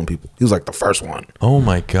while killing people. He was like the first one. Oh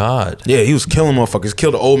my God. Yeah, he was killing motherfuckers.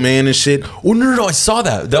 Killed an old man and shit. Oh, no, I saw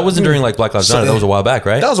that. That wasn't during like Black Lives Matter. That was a while back,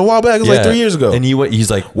 right? That was a while back. It was like 3 years ago. And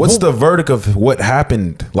he's like, what's the verdict of what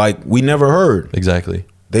happened? Like, we never heard. Exactly.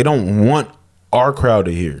 They don't want our crowd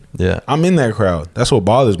to hear. Yeah. I'm in that crowd. That's what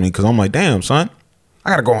bothers me because I'm like, damn, son, I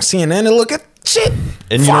gotta go on CNN and look at shit.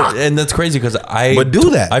 And Fuck. and that's crazy because But do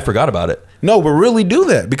that. I forgot about it. No, but really do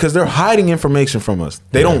that because they're hiding information from us.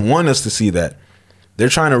 They don't want us to see that. They're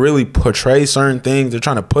trying to really portray certain things. They're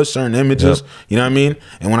trying to push certain images. Yep. You know what I mean?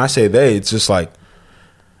 And when I say they, it's just like,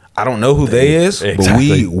 I don't know who they is,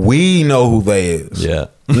 Exactly. but we know who they is. Yeah.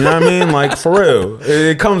 You know what I mean? Like, for real.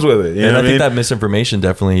 It comes with it. You And know I what think I that mean? misinformation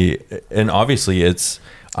definitely, and obviously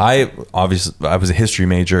I was a history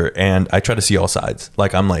major and I try to see all sides.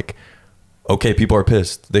 Like, I'm like, okay, people are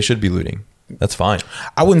pissed. They should be looting. That's fine.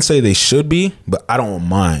 I wouldn't say they should be, but I don't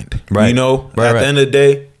mind. Right. You know, Right, at right. the end of the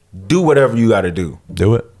day, do whatever you got to do.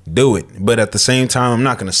 Do it. Do it. But at the same time, I'm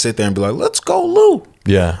not going to sit there and be like, let's go loot.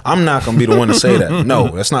 Yeah. I'm not going to be the one to say that. No,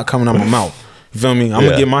 that's not coming out my mouth. You feel me? I'm going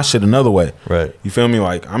Yeah. to get my shit another way. Right. You feel me?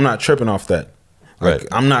 Like, I'm not tripping off that. Like, Right.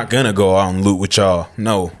 I'm not going to go out and loot with y'all.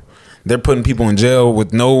 No. They're putting people in jail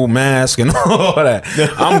with no mask and all that.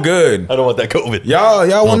 I'm good. I don't want that COVID.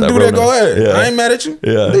 Y'all want to do that? Go ahead. Yeah. I ain't mad at you.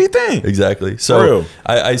 Yeah. Do your thing. Exactly. For So real.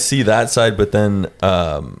 I see that side, but then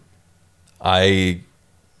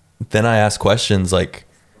I ask questions like,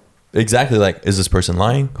 exactly like, is this person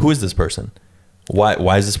lying? Who is this person?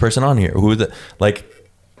 Why is this person on here? Who is it? Like,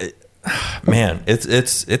 man,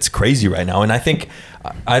 it's crazy right now. And I think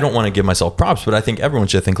I don't want to give myself props, but I think everyone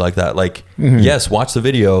should think like that. Like, yes, watch the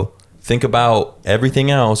video. Think about everything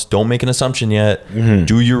else. Don't make an assumption yet.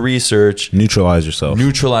 Do your research. Neutralize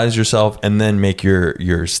yourself. And then make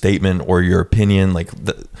your statement or your opinion.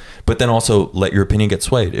 But then also let your opinion get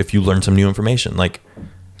swayed if you learn some new information. Like,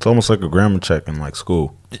 It's almost like a grammar check in like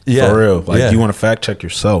school. Yeah. For real. Like Yeah. you want to fact check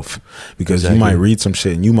yourself because Exactly. you might read some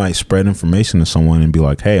shit and you might spread information to someone and be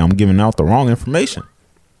like, hey, I'm giving out the wrong information.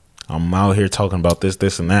 I'm out here talking about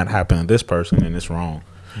this, and that happened to this person and it's wrong.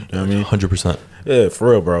 You know what I mean? 100%. Yeah,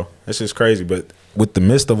 for real, bro. That's just crazy. But with the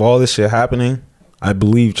midst of all this shit happening, I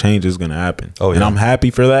believe change is going to happen. Oh, And yeah. I'm happy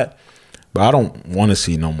for that. But I don't want to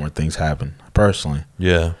see no more things happen, personally.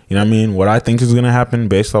 Yeah. You know what I mean? What I think is going to happen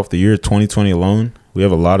based off the year 2020 alone, we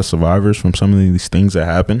have a lot of survivors from some of these things that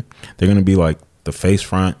happen. They're going to be like the face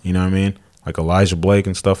front, you know what I mean? Like Elijah Blake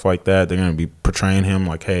and stuff like that. They're going to be portraying him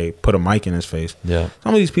like, hey, put a mic in his face. Yeah.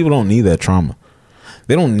 Some of these people don't need that trauma.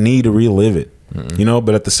 They don't need to relive it, you know,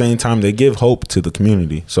 but at the same time, they give hope to the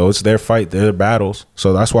community. So it's their fight, their battles.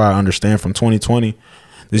 So that's why I understand from 2020,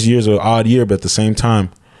 this year's an odd year, but at the same time,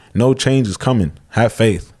 no change is coming. Have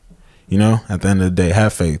faith, you know, at the end of the day,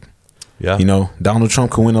 have faith. Yeah. You know, Donald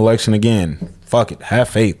Trump could win election again. Fuck it. Have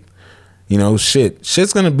faith. You know,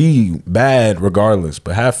 shit's going to be bad regardless,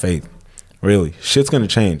 but have faith. Really. Shit's going to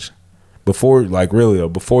change. Before you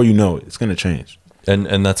know it, it's going to change.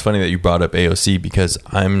 And that's funny that you brought up AOC because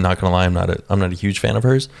I'm not gonna lie, I'm not a huge fan of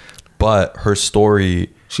hers, but her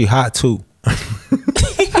story. She hot too.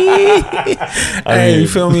 Hey, you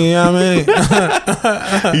feel me? You know what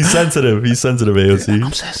I mean? He's sensitive, AOC.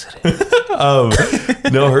 I'm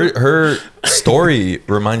sensitive. No, her story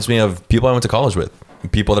reminds me of people I went to college with,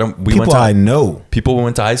 people that People I know. people we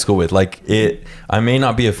went to high school with. Like it, I may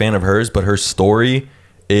not be a fan of hers, but her story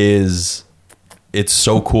it's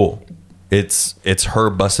so cool. It's her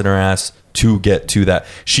busting her ass to get to that.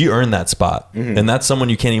 She earned that spot, and that's someone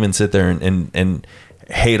you can't even sit there and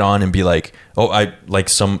hate on and be like, oh, I like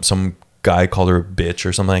some guy called her a bitch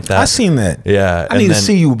or something like that. I seen that. Yeah, I need to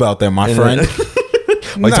see you about that, my friend.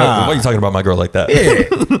 Why are you talking about my girl like that?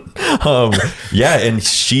 Yeah. And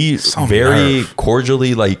she very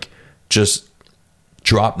cordially like just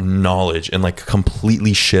dropped knowledge and like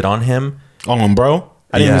completely shit on him. Bro.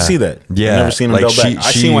 I didn't even see that. Yeah. I never seen him Like go back.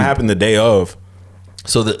 I seen what happened the day of.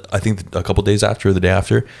 So I think a couple days after, the day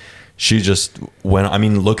after, she just went. I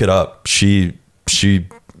mean, look it up. She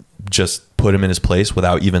just put him in his place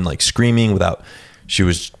without even like screaming. She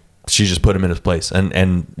just put him in his place,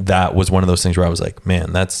 and that was one of those things where I was like,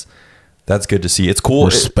 man, that's good to see. It's cool.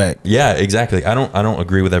 Respect. Yeah, exactly. I don't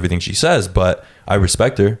agree with everything she says, but I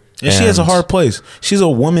respect her. And she has a hard place. She's a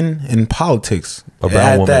woman in politics. A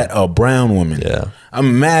brown woman. A brown woman. Yeah.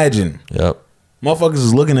 Imagine. Yep. Motherfuckers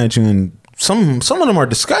is looking at you and some of them are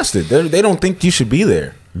disgusted. They don't think you should be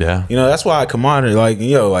there. Yeah. You know, that's why I come on her like,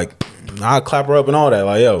 yo, like, I clap her up and all that.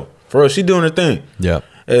 Like, yo, for real, she doing her thing. Yeah.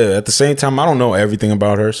 Yeah, at the same time, I don't know everything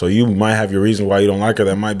about her, so you might have your reason why you don't like her.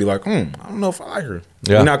 That might be like, I don't know if I like her.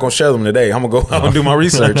 Yeah. We're not gonna share them today. I'm gonna go out and do my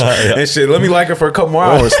research and shit. Let me like her for a couple more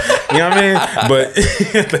hours. You know what I mean? But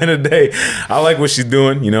at the end of the day, I like what she's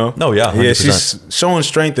doing. You know? No, yeah, 100%. yeah. She's showing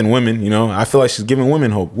strength in women. You know, I feel like she's giving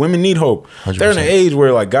women hope. Women need hope. 100%. They're in an age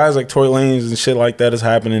where like guys like Tory Lanez and shit like that is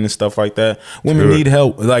happening and stuff like that. Women need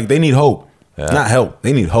help. Like they need hope, not help.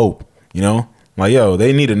 They need hope. You know, like yo,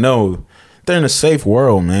 they need to know they're in a safe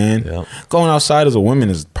world, man. Yeah. Going outside as a woman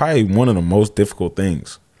is probably one of the most difficult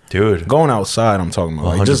things. Dude. Going outside, I'm talking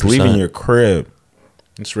about. Like, just 100%. leaving your crib.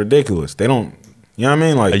 It's ridiculous. They don't, you know what I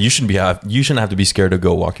mean? Like, You shouldn't have to be scared to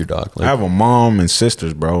go walk your dog. Like, I have a mom and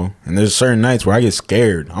sisters, bro. And there's certain nights where I get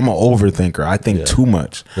scared. I'm an overthinker. I think too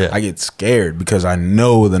much. Yeah. I get scared because I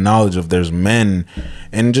know the knowledge of there's men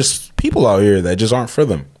and just people out here that just aren't for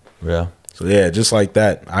them. yeah. So yeah, just like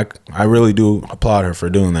that. I really do applaud her for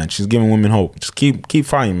doing that. She's giving women hope. Just keep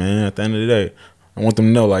fighting, man. At the end of the day, I want them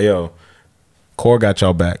to know, like, yo, Core got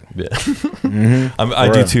y'all back. Yeah. I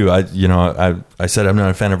For do real. too. I said I'm not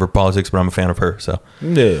a fan of her politics, but I'm a fan of her. So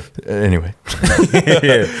Yeah. anyway,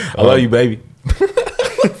 Yeah. I love you, baby.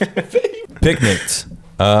 picnics.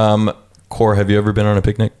 Core, have you ever been on a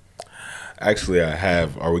picnic? Actually, I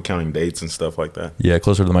have. Are we counting dates and stuff like that? Yeah,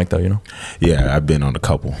 closer to the mic though, you know. Yeah, I've been on a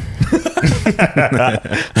couple.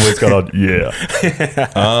 What's called? Yeah.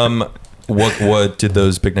 What did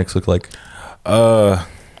those picnics look like?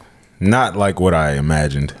 Not like what I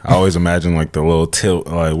imagined. I always imagined like the little tilt,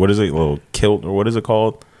 like what is it, little kilt or what is it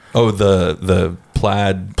called? Oh, the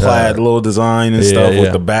plaid Little design and yeah, stuff yeah.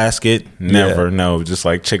 with the basket. Never, no, just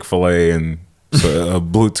like Chick-fil-A and a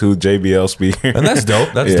Bluetooth JBL speaker. and that's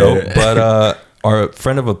dope. That's Yeah. dope. But our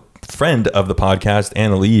friend of the podcast,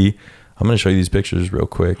 Anna Lee, I'm going to show you these pictures real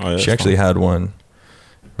quick. Oh, yeah, she that's actually had one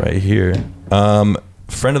right here. Friend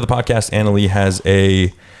of the podcast, Anna Lee, has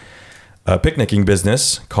a picnicking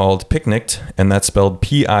business called Picnicked, and that's spelled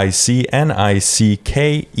PICNICKED.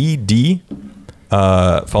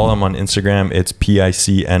 Follow them on Instagram. It's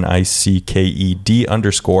PICNICKED_.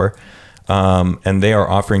 And they are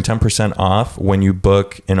offering 10% off when you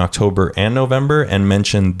book in October and November and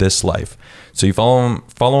mention This Life. So you follow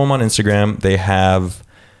them on Instagram. They have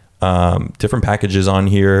different packages on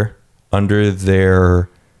here under their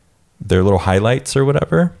little highlights or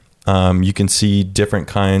whatever. You can see different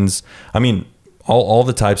kinds. I mean, all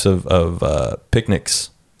the types of picnics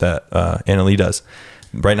that Anna Lee does.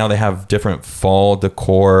 Right now they have different fall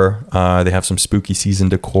decor. They have some spooky season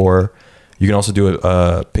decor. You can also do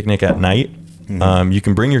a picnic at night. Mm-hmm. You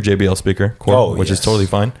can bring your JBL speaker, which is totally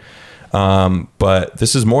fine. But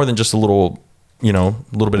this is more than just a little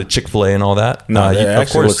bit of Chick-fil-A and all that. No, of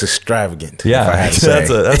actually course, looks extravagant. yeah, if I had to say.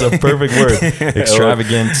 that's a perfect word.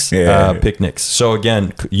 Extravagant Yeah. picnics. So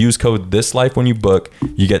again, use code ThisLife when you book.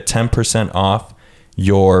 You get 10% off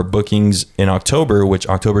your bookings in October, which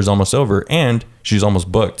October is almost over, and she's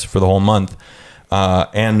almost booked for the whole month,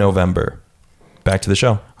 and November. Back to the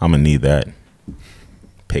show. I'm gonna need that.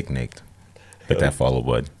 Picnicked. Hit that follow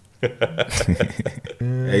button.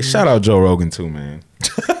 Hey, shout out Joe Rogan too, man.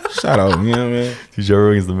 Shout out, you know what I mean? Joe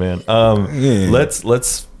Rogan's the man. Yeah.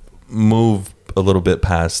 Let's move a little bit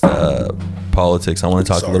past politics. I want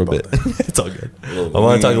to talk a little bit. It's all good. I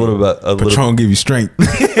want to talk a little bit. Patron give you strength.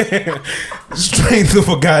 Strength of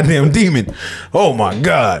a goddamn demon. Oh my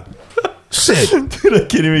God. Shit. Dude, I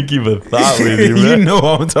can't even keep a thought with you, man. You know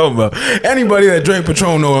what I'm talking about. Anybody that drank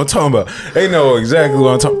Patron know what I'm talking about. They know exactly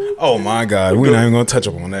what I'm talking about. Oh my God. We're not even going to touch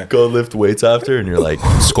up on that. Go lift weights after, and you're like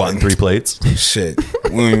squatting 3 plates. Shit.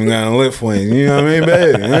 We ain't even got to lift weights. You know what I mean,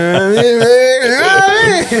 baby? You know what I mean,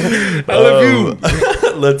 baby? I love you.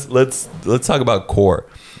 Let's talk about Core.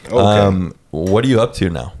 Okay. What are you up to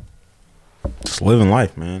now? Just living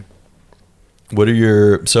life, man. What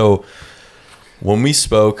are so when we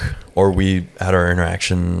spoke or we had our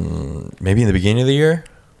interaction maybe in the beginning of the year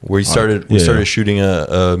where we started shooting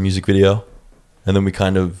a music video, and then we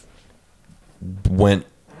kind of went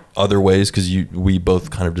other ways because we both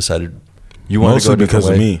kind of decided you wanted Mostly to go a different because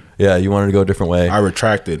way. of me. Yeah, you wanted to go a different way. I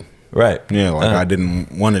retracted. Right. Yeah, like I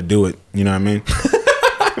didn't want to do it. You know what I mean?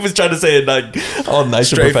 I was trying to say it like all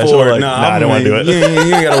nice and professional. Straightforward. Like, I don't want to do it. You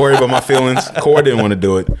ain't got to worry about my feelings. Core didn't want to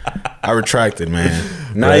do it. I retracted,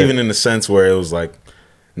 man. Not Right. even in the sense where it was like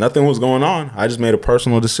nothing was going on. I just made a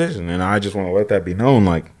personal decision, and I just want to let that be known.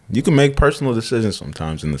 Like, you can make personal decisions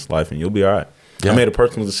sometimes in this life, and you'll be all right. Yeah. I made a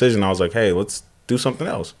personal decision. I was like, hey, let's do something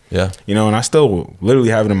else. Yeah. You know, and I still literally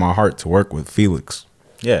have it in my heart to work with Felix.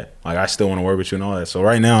 Yeah, like I still want to work with you and all that. So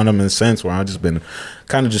right now I'm in a sense where I've just been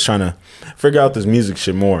kind of just trying to figure out this music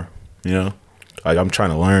shit more, you know? Like I'm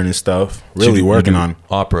trying to learn and stuff, really You working do on.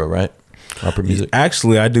 opera, right? Opera music.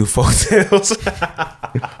 Actually, I do folk tales.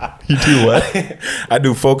 You do what? I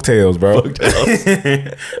do folk tales, bro.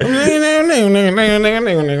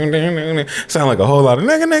 Sound like a whole lot of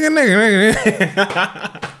nigga.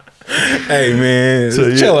 Hey man,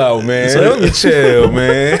 So chill out, man. Let me chill,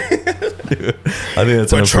 man. I think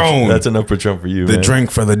that's Patron. That's enough Patron for you. The man. drink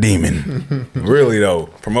for the demon. Really though,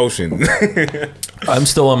 promotion. I'm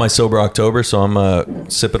still on my sober October, so I'm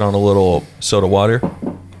sipping on a little soda water.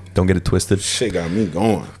 Don't get it twisted. Shit got me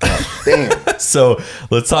going. God damn. So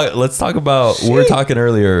let's talk about, we were talking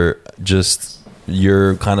earlier, just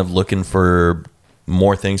you're kind of looking for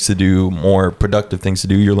more things to do, more productive things to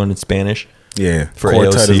do. You're learning Spanish. Yeah, For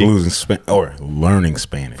Quartet is AOC. learning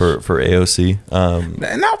Spanish For AOC.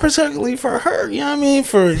 Not particularly for her. You know what I mean?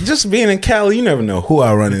 For just being in Cali, you never know who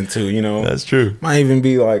I run into. You know, That's true. Might even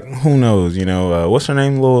be like, who knows? You know, what's her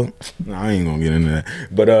name, Lil? No, I ain't gonna get into that.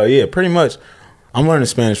 But yeah, pretty much, I'm learning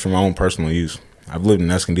Spanish for my own personal use. I've lived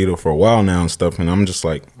in Escondido for a while now and stuff, and I'm just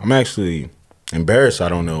like, I'm actually embarrassed I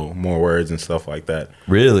don't know more words and stuff like that.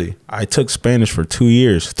 Really? I took Spanish for 3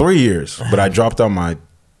 years, but I dropped out my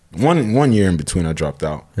one year in between. I dropped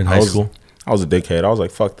out In high school? I was a dickhead. I was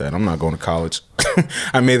like, fuck that. I'm not going to college.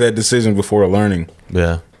 I made that decision before learning.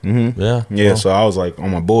 Yeah. Mm-hmm. Yeah. Yeah, so I was like on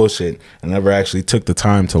my bullshit and never actually took the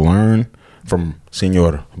time to learn from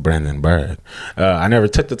Senor Brandon Berg. I never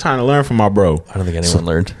took the time to learn from my bro. I don't think anyone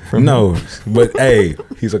learned from No, but hey,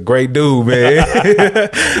 he's a great dude, man.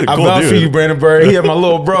 I Cool vouch for dude. you, Brandon Berg. He had my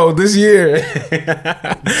little bro this year.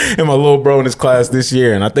 And my little bro in his class this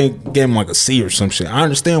year. And I think gave him like a C or some shit. I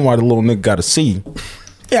understand why the little nigga got a C.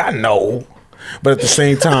 Yeah, I know. But at the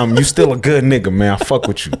same time, you still a good nigga, man. I fuck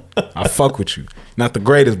with you. Not the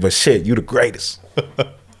greatest, but shit, you the greatest.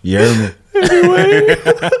 You hear me?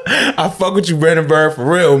 I fuck with you, Brandon Berg, for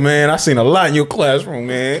real, man. I seen a lot in your classroom,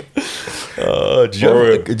 man.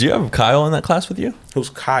 Did you have Kyle in that class with you? Who's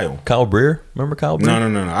Kyle? Kyle Breer? Remember Kyle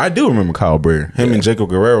Breer? No. I do remember Kyle Breer. Him and Jacob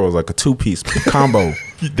Guerrero was like a two-piece combo.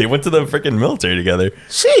 They went to the freaking military together.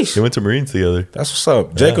 Sheesh. They went to Marines together. That's what's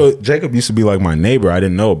up. Jacob used to be like my neighbor I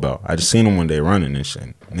didn't know about. I just seen him one day running and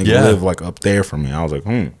shit. Nigga lived like up there from me. I was like,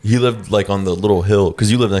 He lived like on the little hill, because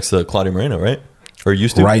you live next to Claudia Moreno, right? Or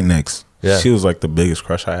used to? Right next. Yeah. She was like the biggest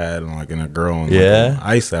crush I had, and like in a girl. And Yeah.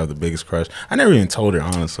 I used to have the biggest crush. I never even told her,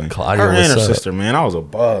 honestly. Claudia, her and her what's up? sister, man. I was a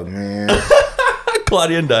bug, man.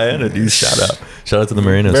 Claudia and Diana, dude. Shout out to the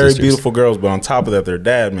Moreno Very sisters. beautiful girls, but on top of that, their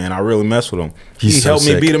dad, man, I really mess with him. He's He so helped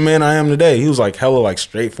me sick. be the man I am today. He was like hella like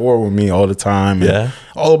straightforward with me all the time. And Yeah.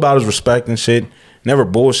 all about his respect and shit. Never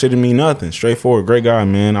bullshitted me, nothing. Straightforward, great guy,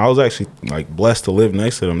 man. I was actually like blessed to live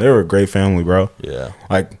next to them. They were a great family, bro. Yeah.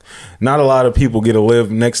 Like, not a lot of people get to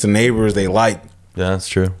live next to neighbors they like. Yeah, that's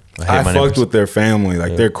true. I hate my fucked neighbors. with their family.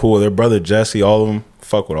 Like, they're cool. Their brother Jesse, all of them.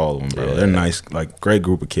 Fuck with all of them, bro. Yeah. They're nice. Like, great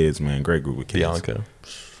group of kids, man. Great group of kids. Bianca.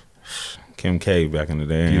 Kim K back in the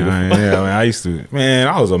day. Beautiful. Man, I used to, man,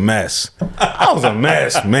 I was a mess.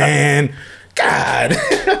 Man. God.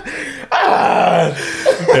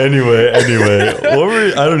 Anyway, I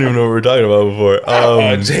don't even know what we were talking about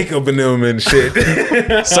before. Jacob and them and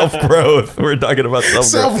shit. Self growth. We're talking about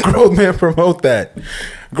self growth. Self-growth, man. Promote that.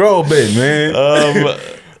 Grow a bit, man.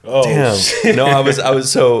 Damn. No, I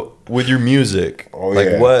was so with your music.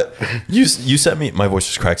 yeah. What you sent me? My voice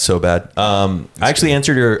was cracked so bad. I actually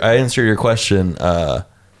answered your question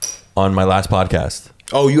on my last podcast.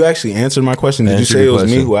 Oh, you actually answered my question? Did you Answered say it your was me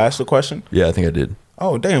question. who asked the question? Yeah, I think I did.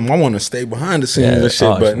 Oh, damn. I want to stay behind the scenes Yeah. and shit.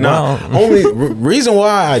 Oh, But no, well. only reason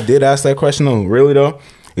why I did ask that question, though, really, though,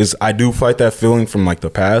 is I do fight that feeling from, like, the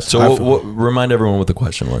past. So remind everyone what the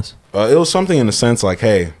question was. It was something in the sense like,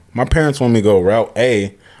 hey, my parents want me to go route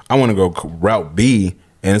A. I want to go route B.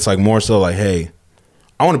 And it's, like, more so like, hey,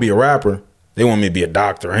 I want to be a rapper. They want me to be a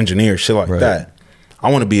doctor, engineer, shit like that. I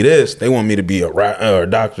want to be this. They want me to be a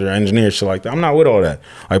doctor, engineer, shit like that. I'm not with all that.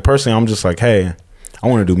 Like, personally, I'm just like, hey, I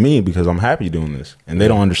want to do me because I'm happy doing this. And they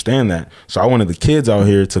don't understand that. So I wanted the kids out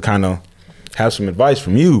here to kind of have some advice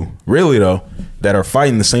from you, really, though, that are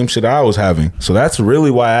fighting the same shit I was having. So that's really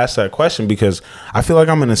why I asked that question, because I feel like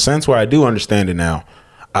I'm in a sense where I do understand it now.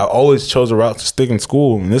 I always chose a route to stick in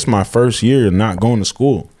school, and this is my first year not going to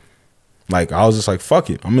school. Like, I was just like, fuck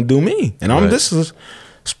it, I'm going to do me. And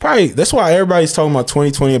it's probably, that's why everybody's talking about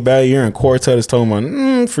 2020 a bad year, and Quartet is talking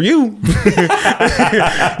about, for you.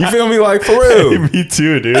 You feel me? Like, for real. Me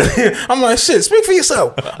too, dude. I'm like, shit, speak for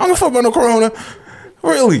yourself. I don't give a fuck about no corona.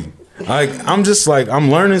 Really. Like, I'm just like, I'm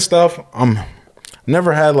learning stuff.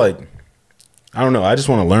 Never had like, I don't know. I just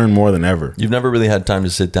want to learn more than ever. You've never really had time to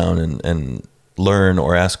sit down and learn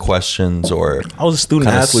or ask questions or I was a student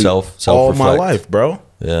kinda athlete all self-reflect. my life, bro.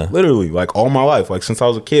 Yeah. Literally, like all my life. Like since I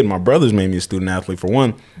was a kid, my brothers made me a student athlete for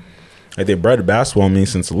one. Like they bred basketball in me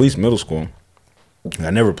since at least middle school.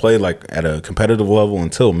 I never played like at a competitive level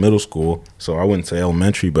until middle school. So I went to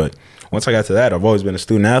elementary, but once I got to that, I've always been a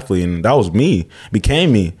student athlete, and that was me,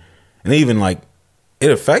 became me. And even like it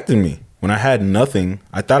affected me when I had nothing.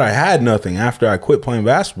 I thought I had nothing after I quit playing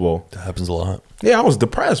basketball. That happens a lot. Yeah, I was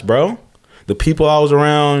depressed, bro. The people I was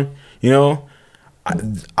around, you know,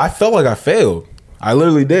 I felt like I failed. I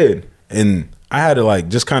literally did. And I had to like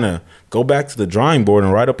just kind of go back to the drawing board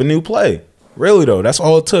and write up a new play. Really though, that's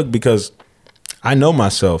all it took, because I know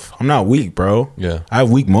myself. I'm not weak, bro. Yeah. I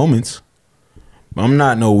have weak moments. But I'm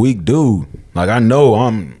not no weak dude. Like, I know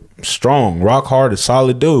I'm strong, rock hard, a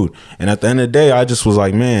solid dude. And at the end of the day, I just was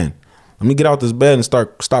like, man, let me get out this bed and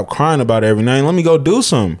stop crying about it every night. Let me go do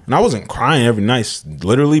something. And I wasn't crying every night,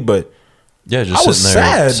 literally, but Yeah, just I was sitting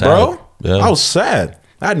there sad, bro. Yeah. I was sad.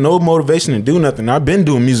 I had no motivation to do nothing. I've been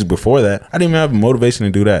doing music before that. I didn't even have motivation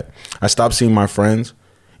to do that. I stopped seeing my friends.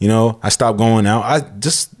 You know, I stopped going out. I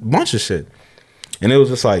just a bunch of shit. And it was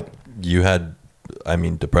just like, You had, I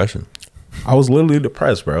mean, depression. I was literally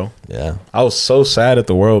depressed, bro. Yeah. I was so sad at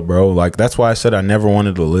the world, bro. Like, that's why I said I never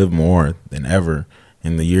wanted to live more than ever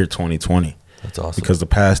in the year 2020. That's awesome. Because the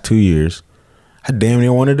past 2 years, I damn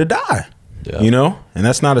near wanted to die. Yeah. You know? And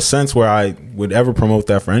that's not a sense where I would ever promote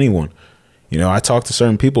that for anyone. You know, I talked to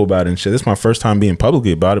certain people about it and shit. This is my first time being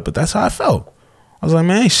publicly about it, but that's how I felt. I was like,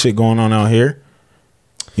 man, ain't shit going on out here.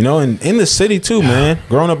 You know, and in the city too, man.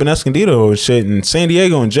 Growing up in Escondido and shit, and San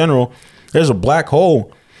Diego in general, there's a black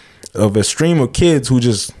hole of a stream of kids who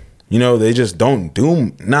just, you know, they just don't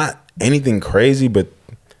do not anything crazy, but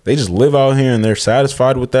they just live out here and they're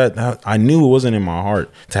satisfied with that. I knew it wasn't in my heart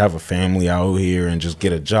to have a family out here and just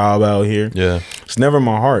get a job out here. Yeah. It's never in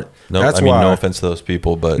my heart. No, That's I mean, why, no offense to those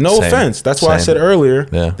people, but no same, offense. That's why I same. said earlier,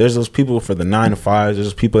 Yeah. there's those people for the 9 to 5s. There's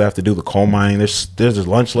those people that have to do the coal mining. There's the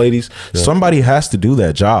lunch ladies. Yeah. Somebody has to do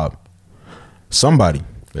that job. Somebody.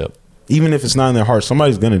 Yep. Even if it's not in their heart,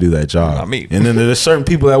 somebody's going to do that job. Not me. And then there's certain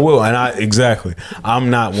people that will. And I'm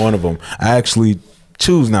not one of them. I actually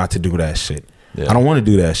choose not to do that shit. Yeah. I don't want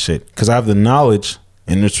to do that shit because I have the knowledge,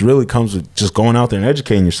 and it really comes with just going out there and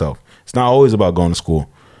educating yourself. It's not always about going to school.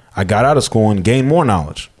 I got out of school and gained more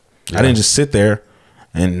knowledge. Yeah. I didn't just sit there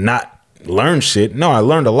and not learn shit. No, I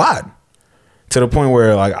learned a lot to the point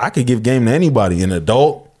where, like, I could give game to anybody, an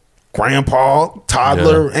adult, grandpa,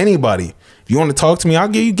 toddler, anybody. If you want to talk to me, I'll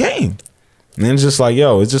give you game. And then it's just like,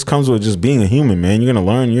 yo, it just comes with just being a human, man. You're going to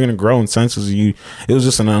learn. You're going to grow in senses. It was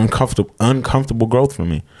just an uncomfortable growth for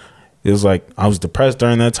me. It was like I was depressed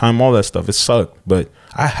during that time, all that stuff. It sucked, but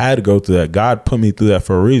I had to go through that. God put me through that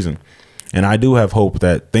for a reason. And I do have hope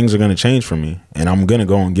that things are going to change for me, and I'm going to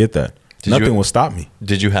go and get that. Nothing will stop me.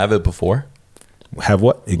 Did you have it before? Have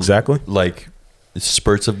what? Exactly? Like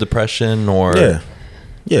spurts of depression or?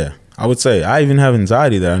 Yeah. I would say I even have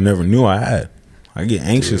anxiety that I never knew I had. I get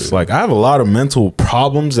anxious. Dude. Like, I have a lot of mental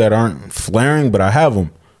problems that aren't flaring, but I have them.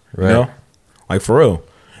 Right. You know? Like, for real.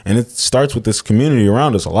 And it starts with this community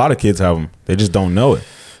around us. A lot of kids have them. They just don't know it.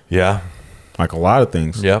 Yeah. Like a lot of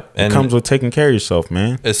things. Yep. And it comes with taking care of yourself,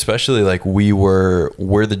 man. Especially like we're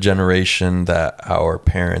the generation that our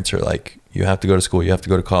parents are like, you have to go to school, you have to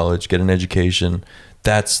go to college, get an education.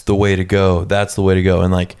 That's the way to go. That's the way to go.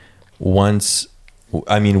 And like once,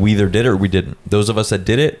 I mean, we either did it or we didn't. Those of us that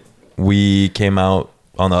did it, we came out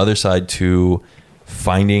on the other side to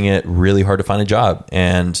finding it really hard to find a job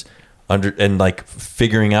and like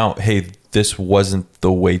figuring out, hey, this wasn't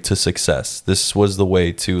the way to success. This was the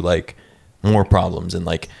way to like more problems and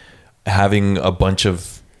like having a bunch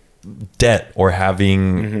of debt or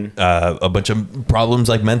having a bunch of problems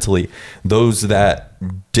like mentally. Those that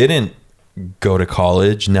didn't go to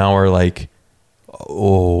college now are like,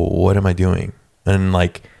 oh, what am I doing? And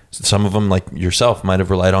like some of them, like yourself, might have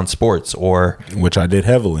relied on sports or which I did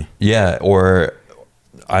heavily. Yeah, or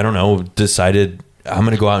I don't know, decided I'm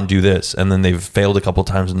going to go out and do this, and then they've failed a couple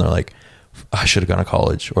times, and they're like, I should have gone to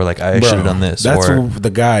college, or like I should have done this. That's or,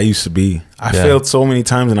 the guy I used to be. I failed so many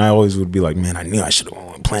times, and I always would be like, man, I knew I should have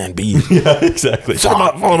went Plan B. Yeah, exactly.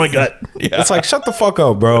 Follow my gut. Yeah. It's like, shut the fuck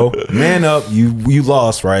up, bro. Man up. You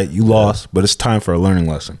lost, right? You lost, but it's time for a learning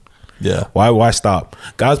lesson. Yeah. Why stop?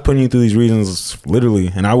 God's putting you through these reasons,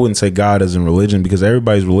 literally, and I wouldn't say God as in religion because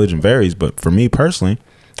everybody's religion varies, but for me personally,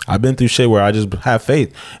 I've been through shit where I just have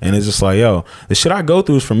faith, and it's just like, yo, the shit I go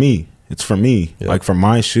through is for me. It's for me, like for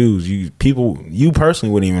my shoes. You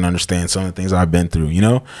personally wouldn't even understand some of the things I've been through, you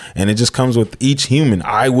know? And it just comes with each human.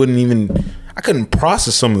 I couldn't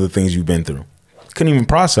process some of the things you've been through. Couldn't even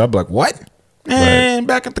process. I'd be like, what? Man,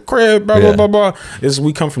 back at the crib, blah, blah, blah, blah.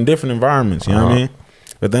 We come from different environments, you know what I mean?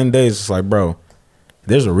 But at the end of the day, it's just like, bro,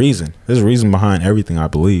 there's a reason. There's a reason behind everything I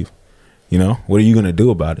believe. You know, what are you going to do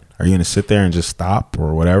about it? Are you going to sit there and just stop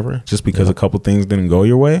or whatever just because a couple things didn't go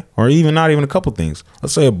your way? Or even not even a couple things.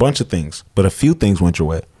 Let's say a bunch of things, but a few things went your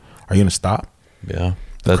way. Are you going to stop? Yeah.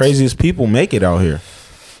 The craziest people make it out here.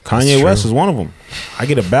 Kanye West is one of them. I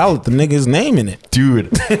get a ballot, the nigga's name in it. Dude,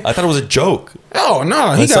 I thought it was a joke. Oh,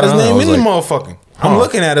 no, he got his name in the motherfucking. I'm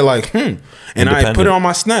looking at it like, And I put it on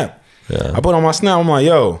my Snap. Yeah. I put it on my Snap. I'm like,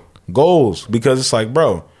 yo, goals. Because it's like,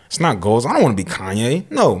 bro, It's not goals. I don't want to be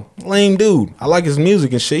Kanye. No, lame dude. I like his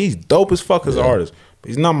music and shit. He's dope as fuck as an artist, but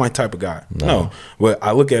he's not my type of guy. No. But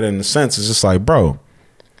I look at it in the sense, it's just like, bro,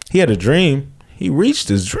 he had a dream. He reached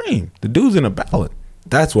his dream. The dude's in a ballad.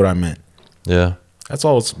 That's what I meant. Yeah. That's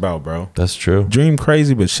all it's about, bro. That's true. Dream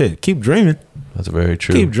crazy, but shit, keep dreaming. That's very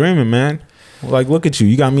true. Keep dreaming, man. Like, look at you.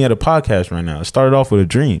 You got me at a podcast right now. It started off with a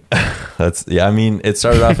dream. I mean, it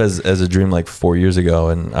started off as a dream like 4 years ago,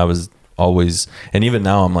 and I was always, and even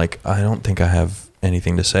now I'm like, I don't think I have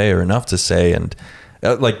anything to say or enough to say. And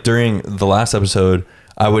like during the last episode,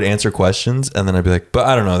 I would answer questions and then I'd be like, but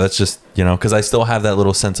I don't know. That's just, because I still have that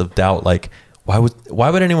little sense of doubt. Like, why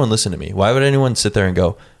would anyone listen to me? Why would anyone sit there and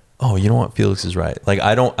go, oh, you know what? Felix is right. Like,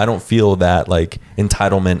 I don't feel that like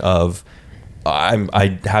entitlement of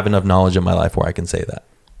I have enough knowledge in my life where I can say that.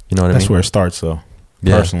 You know what I mean? That's where it starts though.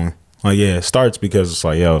 Yeah. Personally. Like, yeah, it starts because it's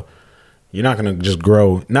like, yo, you're not going to just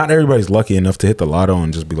grow. Not everybody's lucky enough to hit the lotto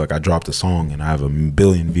and just be like, I dropped a song and I have 1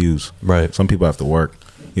 billion views. Right. Some people have to work.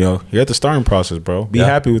 You're at the starting process, bro. Be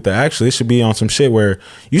happy with that. Actually, it should be on some shit where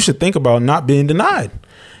you should think about not being denied.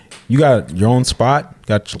 You got your own spot,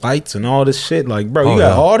 got your lights and all this shit. Like, bro, you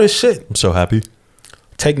got all this shit. I'm so happy.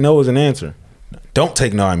 Take no as an answer. Don't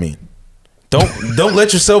take no, I mean. Don't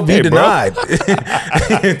let yourself be denied.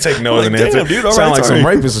 Take no as an answer. Dude, sound like some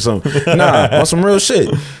rapist or something. Nah, on some real shit.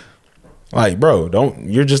 Like, bro,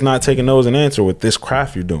 you're just not taking no as an answer with this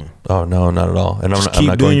craft you're doing. Oh, no, not at all. And just I'm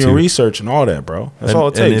not doing going your research and all that, bro. That's all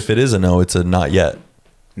it takes. And if it is a no, it's a not yet.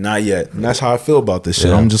 Not yet. And that's how I feel about this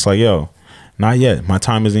shit. Yeah. I'm just like, yo, not yet. My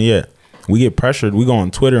time isn't yet. We get pressured. We go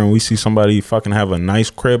on Twitter and we see somebody fucking have a nice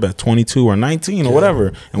crib at 22 or 19 or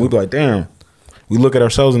whatever. And we be like, damn. We look at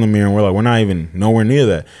ourselves in the mirror and we're like, we're not even nowhere near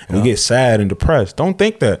that. And we get sad and depressed. Don't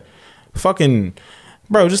think that. Fucking,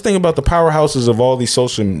 bro, just think about the powerhouses of all these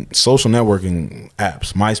social networking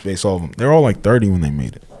apps. MySpace, all of them. They're all like 30 when they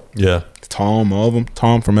made it. Yeah. Tom, all of them.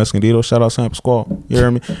 Tom from Escondido. Shout out Sample Squad. You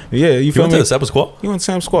hear me? Yeah, you feel me? You went to the Sample Squad? You went to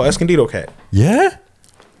Sample Squad. Escondido cat. Yeah?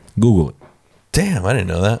 Google it. Damn, I didn't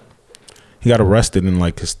know that. He got arrested in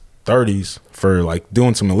like his 30s for like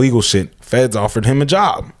doing some illegal shit. Feds offered him a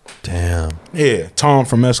job. Damn. Yeah, Tom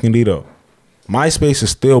from Escondido. MySpace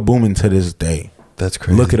is still booming to this day. That's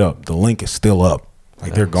crazy. Look it up. The link is still up.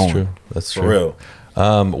 Like, they're going. True. That's true. For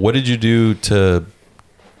real. What did you do to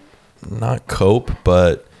not cope,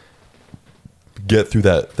 but get through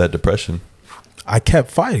that depression? I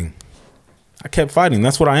kept fighting.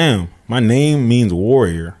 That's what I am. My name means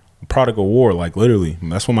warrior. Product of war, like literally.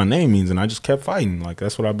 That's what my name means. And I just kept fighting. Like,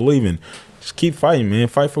 that's what I believe in. Just keep fighting, man.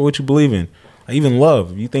 Fight for what you believe in. Even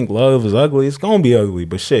love. If you think love is ugly, it's gonna be ugly.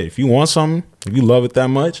 But shit, if you want something, if you love it that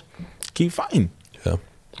much, keep fighting. Yeah.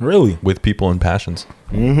 Really. With people and passions.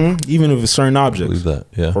 Mm-hmm. Even if it's certain objects. I believe that.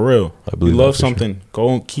 Yeah. For real. I believe you love that for something, sure. go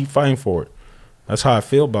and keep fighting for it. That's how I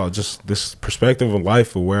feel about just this perspective of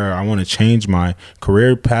life, of where I want to change my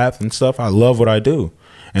career path and stuff. I love what I do.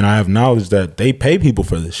 And I have knowledge that they pay people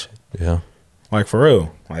for this shit. Yeah. Like, for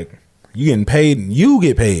real. Like, you getting paid, you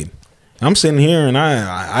get paid. I'm sitting here and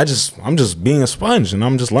I'm just being a sponge and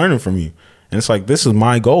I'm just learning from you. And it's like, this is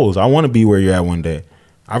my goals. I want to be where you're at one day.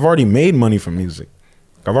 I've already made money from music.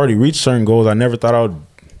 I've already reached certain goals I never thought I would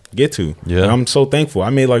get to. Yeah. And I'm so thankful.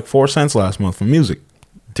 I made like 4 cents last month from music.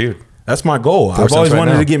 Dude. That's my goal. I always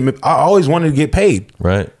wanted to get paid.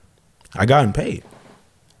 Right. I gotten paid.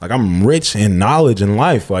 Like, I'm rich in knowledge and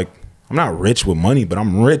life. Like, I'm not rich with money, but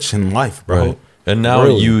I'm rich in life, bro. Right. And now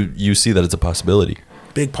really. you see that it's a possibility.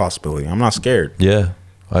 Big possibility. I'm not scared. Yeah.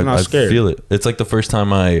 I'm not scared. I feel it. It's like the first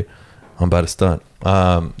time I'm about to stunt.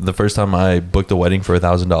 The first time I booked a wedding for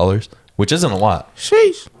 $1,000, which isn't a lot.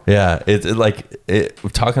 Sheesh. Yeah.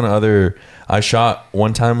 Talking to other, I shot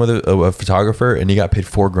one time with a photographer and he got paid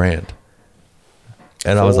 $4,000.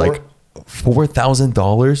 And I was like,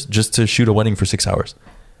 $4,000 just to shoot a wedding for 6 hours.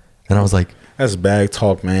 And I was like, that's bag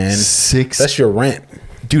talk, man. That's your rent.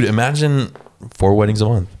 Dude, imagine 4 weddings a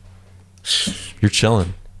month. You're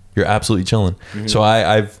chilling. You're absolutely chilling. Mm-hmm. So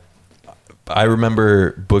I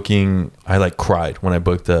remember booking, I like cried when I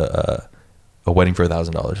booked a wedding for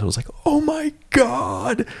 $1,000. I was like, oh my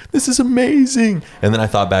God, this is amazing. And then I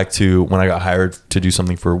thought back to when I got hired to do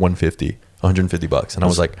something for $150. And I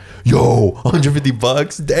was like, yo,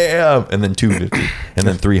 $150, damn. And then $250 and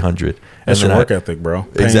then $300. That's your work ethic, bro.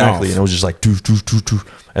 Exactly. And it was just like, do.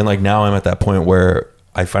 And like, now I'm at that point where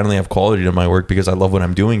I finally have quality to my work because I love what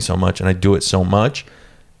I'm doing so much and I do it so much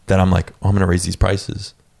that I'm like, oh, I'm going to raise these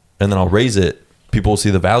prices. And then I'll raise it. People will see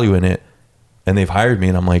the value in it and they've hired me.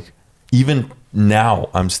 And I'm like, even now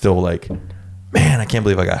I'm still like, man, I can't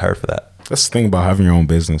believe I got hired for that. That's the thing about having your own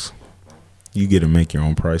business. You get to make your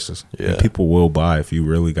own prices. Yeah. And people will buy if you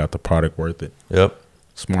really got the product worth it. Yep.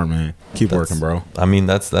 Smart, man. Keep working, bro. I mean,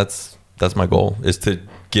 that's my goal, is to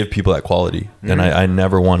give people that quality. And I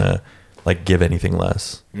never want to like give anything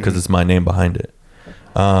less, because it's my name behind it.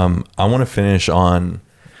 I want to finish on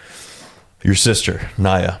your sister,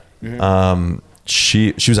 Naya.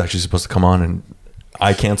 She was actually supposed to come on, and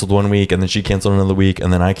I canceled one week, and then she canceled another week,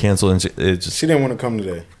 and then I canceled, and she didn't want to come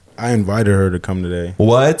today. I invited her to come today.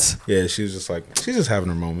 What? Yeah, she was just like, she's just having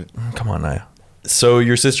her moment. Come on, Naya. So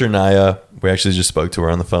your sister Naya, we actually just spoke to her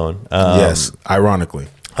on the phone. Yes, ironically,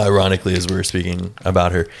 as we were speaking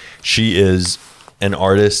about her, she is an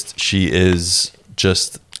artist. She is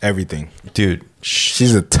just everything, dude.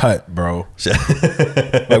 She's a tut, bro.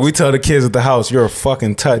 Like, we tell the kids at the house, you're a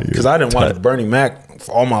fucking tut, because I didn't watch Bernie Mac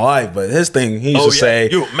for all my life, but his thing, he used to say,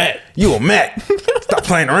 you a Mac, stop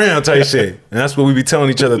playing around type shit. And that's what we be telling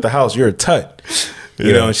each other at the house, you're a tut.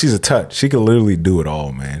 You know, and she's a tut. She could literally do it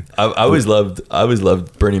all, man. I always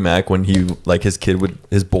loved Bernie Mac when he, like, his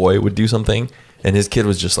boy would do something, and his kid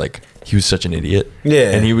was just like, he was such an idiot. Yeah.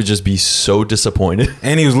 And he would just be so disappointed.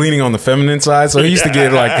 And he was leaning on the feminine side, so he used to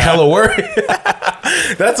get like hella worried.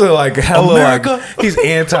 That's a like hella America. Like, he's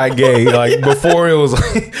anti-gay. Like, before it was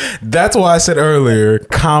like, that's why I said earlier,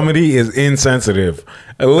 comedy is insensitive.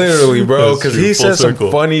 Literally, bro, because he said some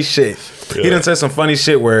funny shit. Yeah. He done said some funny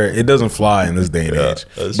shit where it doesn't fly in this day and age.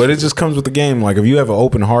 But it just comes with the game. Like, if you have an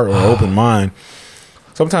open heart or an open mind,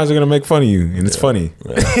 sometimes they're gonna make fun of you, and it's funny.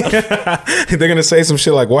 Yeah. They're gonna say some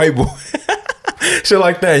shit like white boy, shit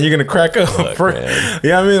like that, and you're gonna crack up.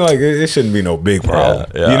 I mean, like, it shouldn't be no big problem,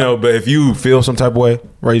 you know. But if you feel some type of way,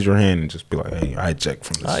 raise your hand and just be like, "Hey, I check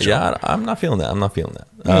from this." I'm not feeling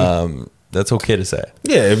that. That's okay to say.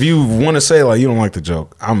 Yeah, if you want to say like you don't like the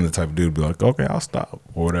joke, I'm the type of dude to be like, okay, I'll stop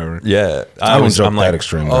or whatever. Yeah, I don't joke that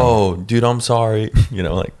extreme. Oh, dude, I'm sorry. You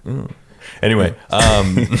know, like. Anyway,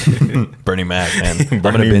 Bernie Mac, man. I'm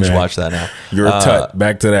gonna binge watch that now. You're a tut.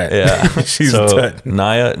 Back to that. Yeah, she's a tut.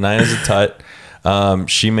 Naya's a tut.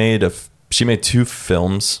 She made 2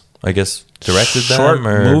 films, I guess. Directed short them,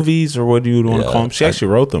 or movies, or what do you want to call them? She actually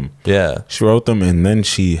wrote them. Yeah, she wrote them, and then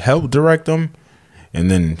she helped direct them. And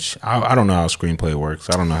then I don't know how a screenplay works.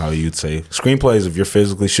 I don't know how you'd say screenplays if you're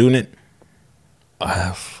physically shooting it.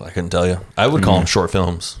 I couldn't tell you. I would call them short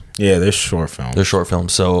films. Yeah, they're short films. They're short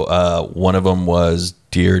films. So one of them was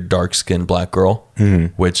Dear Dark Skinned Black Girl,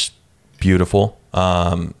 which beautiful.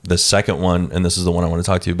 The second one, and this is the one I want to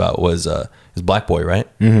talk to you about, was is Black Boy, right?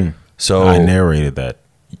 Mm-hmm. So I narrated that.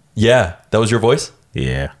 Yeah, that was your voice.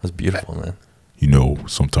 Yeah, that was beautiful, man. You know,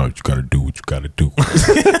 sometimes you gotta do what you gotta do.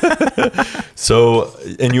 So,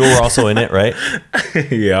 and you were also in it, right?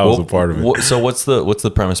 Yeah, I was a part of it. So, what's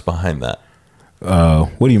the premise behind that?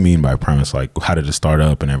 What do you mean by premise? Like, how did it start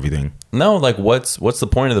up and everything? No, like, what's the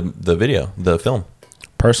point of the video, the film?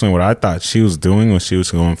 Personally, what I thought she was doing was she was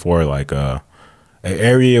going for like an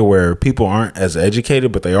area where people aren't as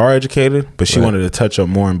educated, but they are educated. But she wanted to touch up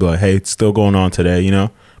more and be like, hey, it's still going on today, you know?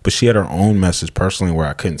 But she had her own message personally where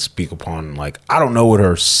I couldn't speak upon. Like, I don't know what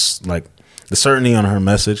her, like, the certainty on her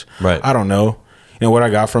message. Right. I don't know. You know, what I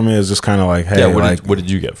got from it is just kind of like, hey. Yeah, what did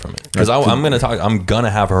you get from it? Because I'm going to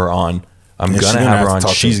have her on. I'm going to have her on.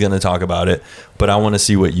 She's going to talk about it. But I want to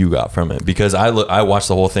see what you got from it. Because I watched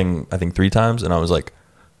the whole thing, I think 3 times. And I was like,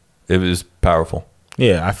 it was powerful.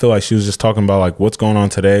 Yeah, I feel like she was just talking about, like, what's going on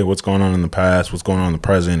today, what's going on in the past, what's going on in the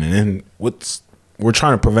present, and then we're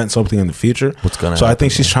trying to prevent something in the future. What's going on? So I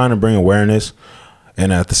think she's trying to bring awareness,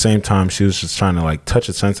 and at the same time, she was just trying to like touch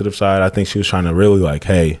a sensitive side. I think she was trying to really like,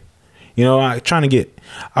 hey, you know, trying to get,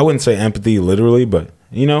 I wouldn't say empathy literally, but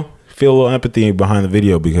you know, feel a little empathy behind the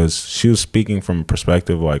video because she was speaking from a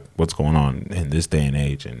perspective like what's going on in this day and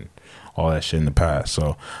age and all that shit in the past.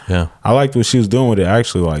 So yeah, I liked what she was doing with it.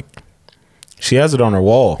 Actually, like she has it on her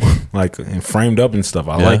wall, like and framed up and stuff.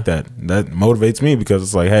 I like that. That motivates me because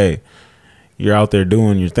it's like, hey, you're out there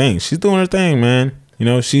doing your thing. She's doing her thing, man. You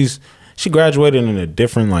know, she graduated in a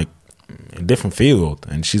different field,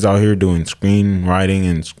 and she's out here doing screenwriting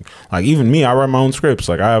and like even me, I write my own scripts.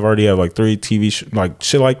 Like I already have like 3 TV like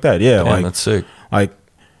shit like that. Yeah, like that's sick. Like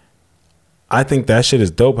I think that shit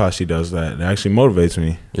is dope how she does that. It actually motivates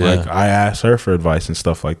me. Yeah. Like I ask her for advice and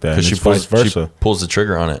stuff like that. Because vice versa. She pulls the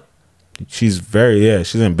trigger on it. She's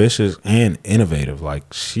she's ambitious and innovative.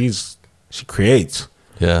 Like she creates.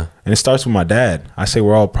 Yeah. And it starts with my dad. I say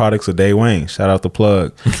we're all products of Day Wayne. Shout out to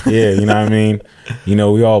Plug. Yeah, you know what I mean? You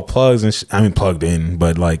know, we all plugs and plugged in,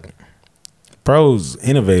 but like bro's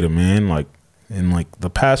innovative, man. Like in like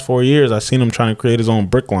the past 4 years, I seen him trying to create his own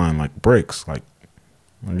brick line, like bricks.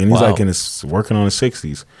 And he's like working on his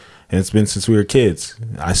 60s. And it's been since we were kids.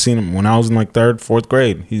 I seen him when I was in like 3rd, 4th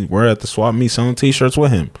grade. We're at the swap meet selling t-shirts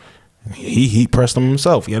with him. He pressed them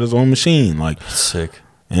himself. He had his own machine. Like, Sick.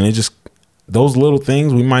 and it just, those little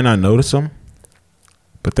things, we might not notice them,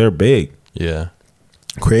 but they're big. Yeah.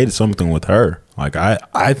 Created something with her. Like,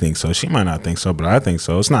 I think so. She might not think so, but I think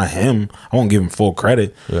so. It's not him. I won't give him full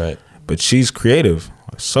credit. Right. But she's creative.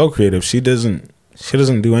 So creative. She doesn't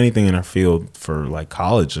do anything in her field for like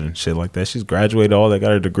college and shit like that. She's graduated all that,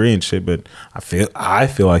 got her degree and shit, but I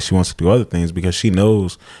feel like she wants to do other things because she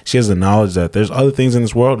knows, she has the knowledge that there's other things in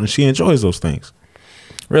this world and she enjoys those things.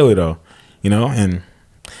 Really though, you know, and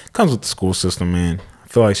it comes with the school system, man. I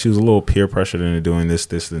feel like she was a little peer pressured into doing this,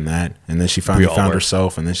 and that. And then she finally found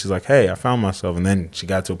herself, and then she's like, hey, I found myself. And then she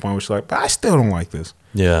got to a point where she's like, but I still don't like this.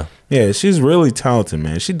 Yeah. Yeah, she's really talented,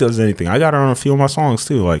 man. She does anything. I got her on a few of my songs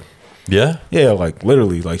too. Like, yeah, like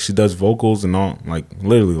literally, like she does vocals and all, like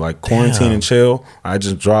literally, like Quarantine and Chill. I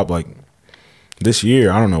just dropped like this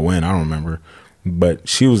year. I don't know when. I don't remember. But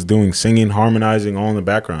she was doing singing, harmonizing all in the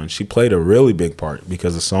background. She played a really big part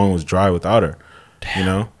because the song was dry without her. Damn. You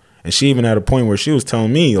know? And she even had a point where she was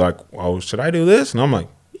telling me, like, oh, should I do this? And I'm like,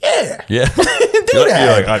 yeah. Yeah. do that.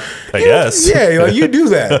 You're like, I guess. Yeah, like you do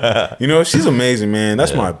that. You know, she's amazing, man.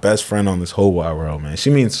 That's my best friend on this whole wide world, man. She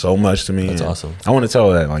means so much to me. That's awesome. I want to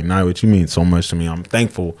tell her that, like, Naiwit, you mean so much to me. I'm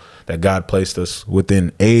thankful that God placed us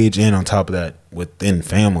within age and on top of that, within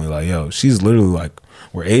family. Like, yo, she's literally like,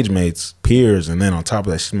 we're age mates, peers, and then on top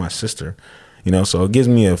of that, she's my sister. You know, so it gives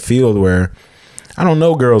me a field where I don't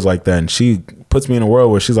know girls like that, and she puts me in a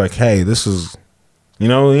world where she's like, hey, this is, you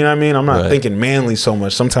know what I mean? I'm not thinking manly so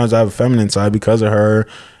much. Sometimes I have a feminine side because of her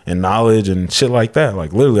and knowledge and shit like that.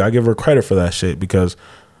 Like, literally, I give her credit for that shit because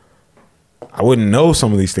I wouldn't know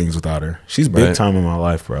some of these things without her. She's big time in my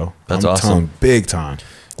life, bro. That's awesome. Big time.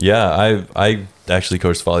 Yeah, I actually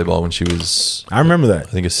coached volleyball when she was, I remember that. I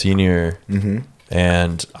think, a senior. Mm-hmm.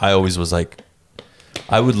 And I always was like,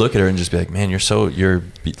 I would look at her and just be like, man, you're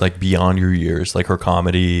like beyond your years. Like her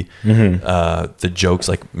comedy, the jokes,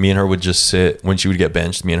 like me and her would just sit, when she would get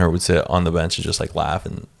benched, me and her would sit on the bench and just like laugh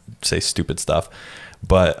and say stupid stuff.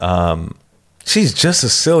 But she's just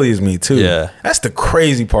as silly as me too. Yeah. That's the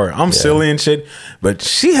crazy part. I'm silly and shit, but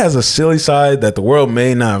she has a silly side that the world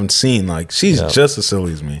may not have seen. Like, she's just as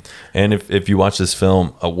silly as me. And if you watch this film,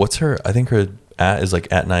 what's her, I think her at is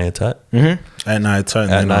like at Naya Tut. Mm-hmm. At Naya Tut.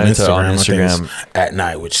 At Naya Tut on Instagram. At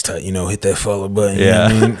Night Witch Tut. You know, hit that follow button. Yeah.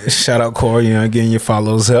 You know what I mean? Shout out Corey, you know, getting your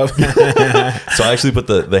follows up. So I actually put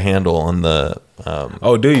the handle on the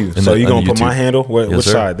oh, do you? So you gonna put my handle? Which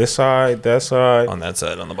side? This side? That side? On that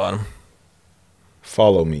side, on the bottom.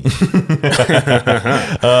 Follow me.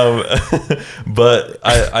 But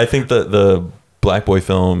I think that the Black Boy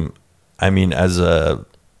film, I mean, as a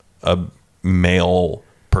male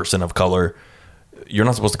person of color, you're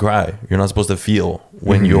not supposed to cry. You're not supposed to feel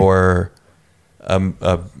when you're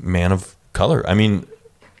a man of color. I mean,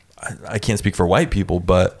 I can't speak for white people,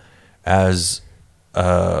 but as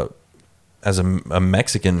a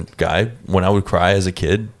Mexican guy, when I would cry as a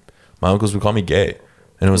kid, my uncles would call me gay.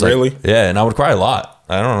 And it was like, yeah, and I would cry a lot.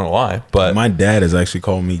 I don't know why, but my dad has actually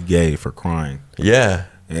called me gay for crying. Yeah.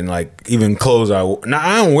 And like, even clothes I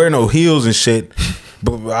don't wear no heels and shit.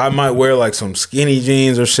 But I might wear like some skinny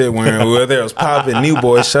jeans or shit where there was popping New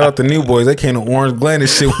Boys. Shout out to New Boys. They came to Orange Glen and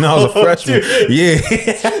shit when I was a freshman. Yeah.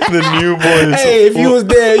 The New Boys. Hey, if you was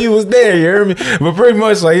there, you was there. You heard me? But pretty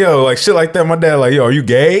much like, yo, like shit like that. My dad like, yo, are you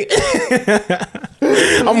gay?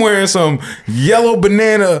 I'm wearing some yellow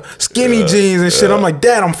banana skinny jeans and shit. I'm like,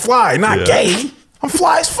 Dad, I'm fly, not gay. I'm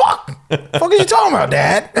fly as fuck. Fuck is you talking about,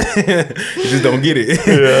 Dad? You just don't get it.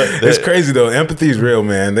 Yeah. It's crazy though. Empathy is real,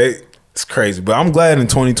 man. It's crazy, but I'm glad in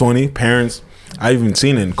 2020, parents, I've even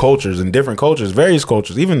seen it in cultures, in different cultures, various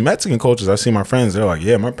cultures, even Mexican cultures. I see my friends, they're like,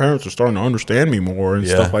 yeah, my parents are starting to understand me more and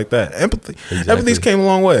stuff like that. Empathy. Exactly. Empathy's came a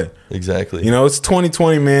long way. Exactly. You know, it's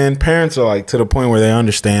 2020, man. Parents are like to the point where they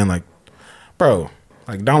understand, like, bro,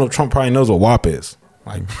 like Donald Trump probably knows what WAP is.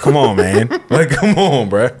 Like, come on, man. Like, come on,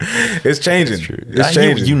 bro. It's changing. It's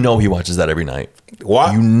changing. You know he watches that every night.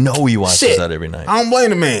 What? You know he watches that every night. I don't blame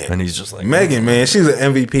the man. And he's just like, Megan, man, she's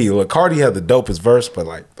an MVP. Look, Cardi had the dopest verse, but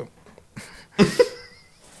like,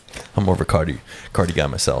 I'm more of a Cardi guy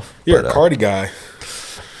myself. You're a Cardi guy.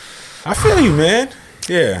 I feel you, man.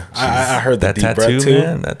 Yeah, I heard the that deep tattoo, breath too.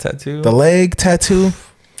 Man, that tattoo, the leg tattoo.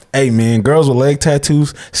 Hey, man, girls with leg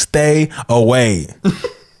tattoos, stay away.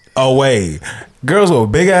 Away. Girls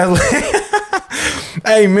with big ass legs.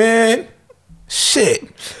 Hey, man. Shit.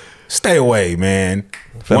 Stay away, man.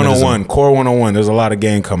 Feminism. 101, core 101. There's a lot of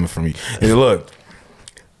game coming from you. And look,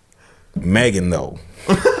 Megan, though.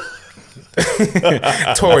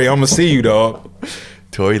 Tori, I'm going to see you, dog.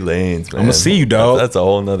 Tory Lanez, man. I'm gonna see you, dog. That's a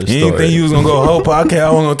whole nother story. You didn't think you was gonna go a whole podcast?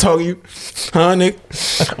 I wasn't gonna talk to you, huh, Nick?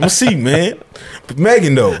 I'm gonna see you, man. But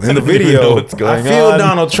Megan, though, in the video, I feel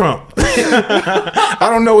Donald Trump. I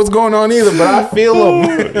don't know what's going on either, but I feel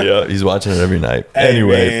him. Yeah, he's watching it every night. Hey,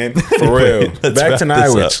 anyway, man, for real. Back to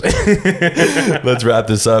Nywitch. Let's wrap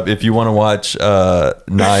this up. If you want to watch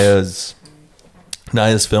Naya's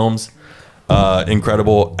films,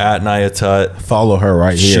 incredible at Naya Tut. Follow her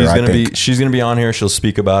right here. She's gonna be on here. She'll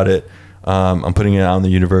speak about it. I'm putting it out in the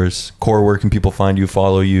universe. Core, where can people find you,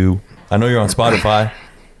 follow you? I know you're on Spotify.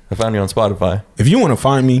 I found you on Spotify. If you want to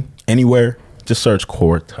find me anywhere, just search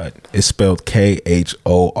Core Tut. It's spelled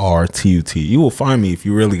KHORTUT. You will find me if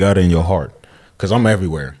you really got it in your heart, because I'm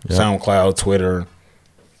everywhere. Yep. SoundCloud, Twitter,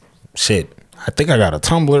 shit. I think I got a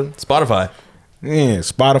Tumblr. Spotify. Yeah,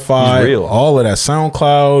 Spotify, all of that,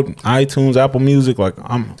 SoundCloud, iTunes, Apple Music. Like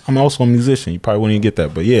I'm also a musician. You probably wouldn't even get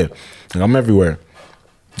that, but yeah, like, I'm everywhere.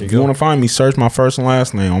 If you want to find me, search my first and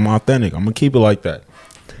last name. I'm authentic. I'm gonna keep it like that.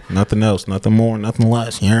 Nothing else, nothing more, nothing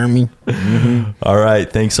less. You hear me? Mm-hmm. All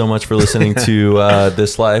right. Thanks so much for listening to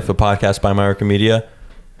This Life, a podcast by Myrica Media.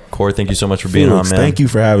 Core, thank you so much for being on, man. Thank you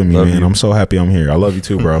for having me, man. I'm so happy I'm here. I love you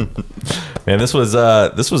too, bro. Man, this was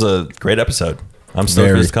a great episode. I'm stoked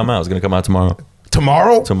for this to come out. It's gonna come out tomorrow.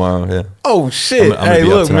 Tomorrow, yeah. Oh shit! Hey,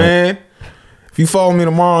 look, man. If you follow me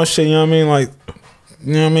tomorrow and shit, you know what I mean? Like,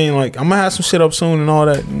 you know what I mean? Like, I'm gonna have some shit up soon and all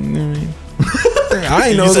that. You know what I mean? I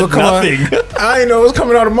ain't know it was coming out. I ain't know it was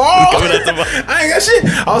coming out tomorrow. I ain't got shit.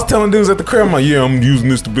 I was telling dudes at the crib, I'm like, yeah, I'm using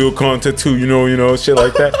this to build content too, you know, shit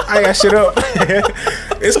like that. I ain't got shit up.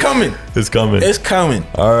 It's coming. It's coming.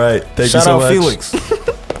 All right. Thank you so much. Felix.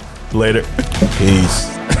 Later. Peace.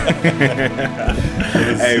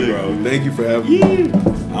 Hey, bro. Thank you for having me.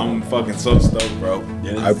 I'm fucking so stoked, bro.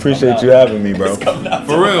 Yeah, I appreciate you having me, bro.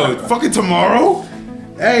 For real. Fucking tomorrow?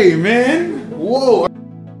 Hey, man. Whoa.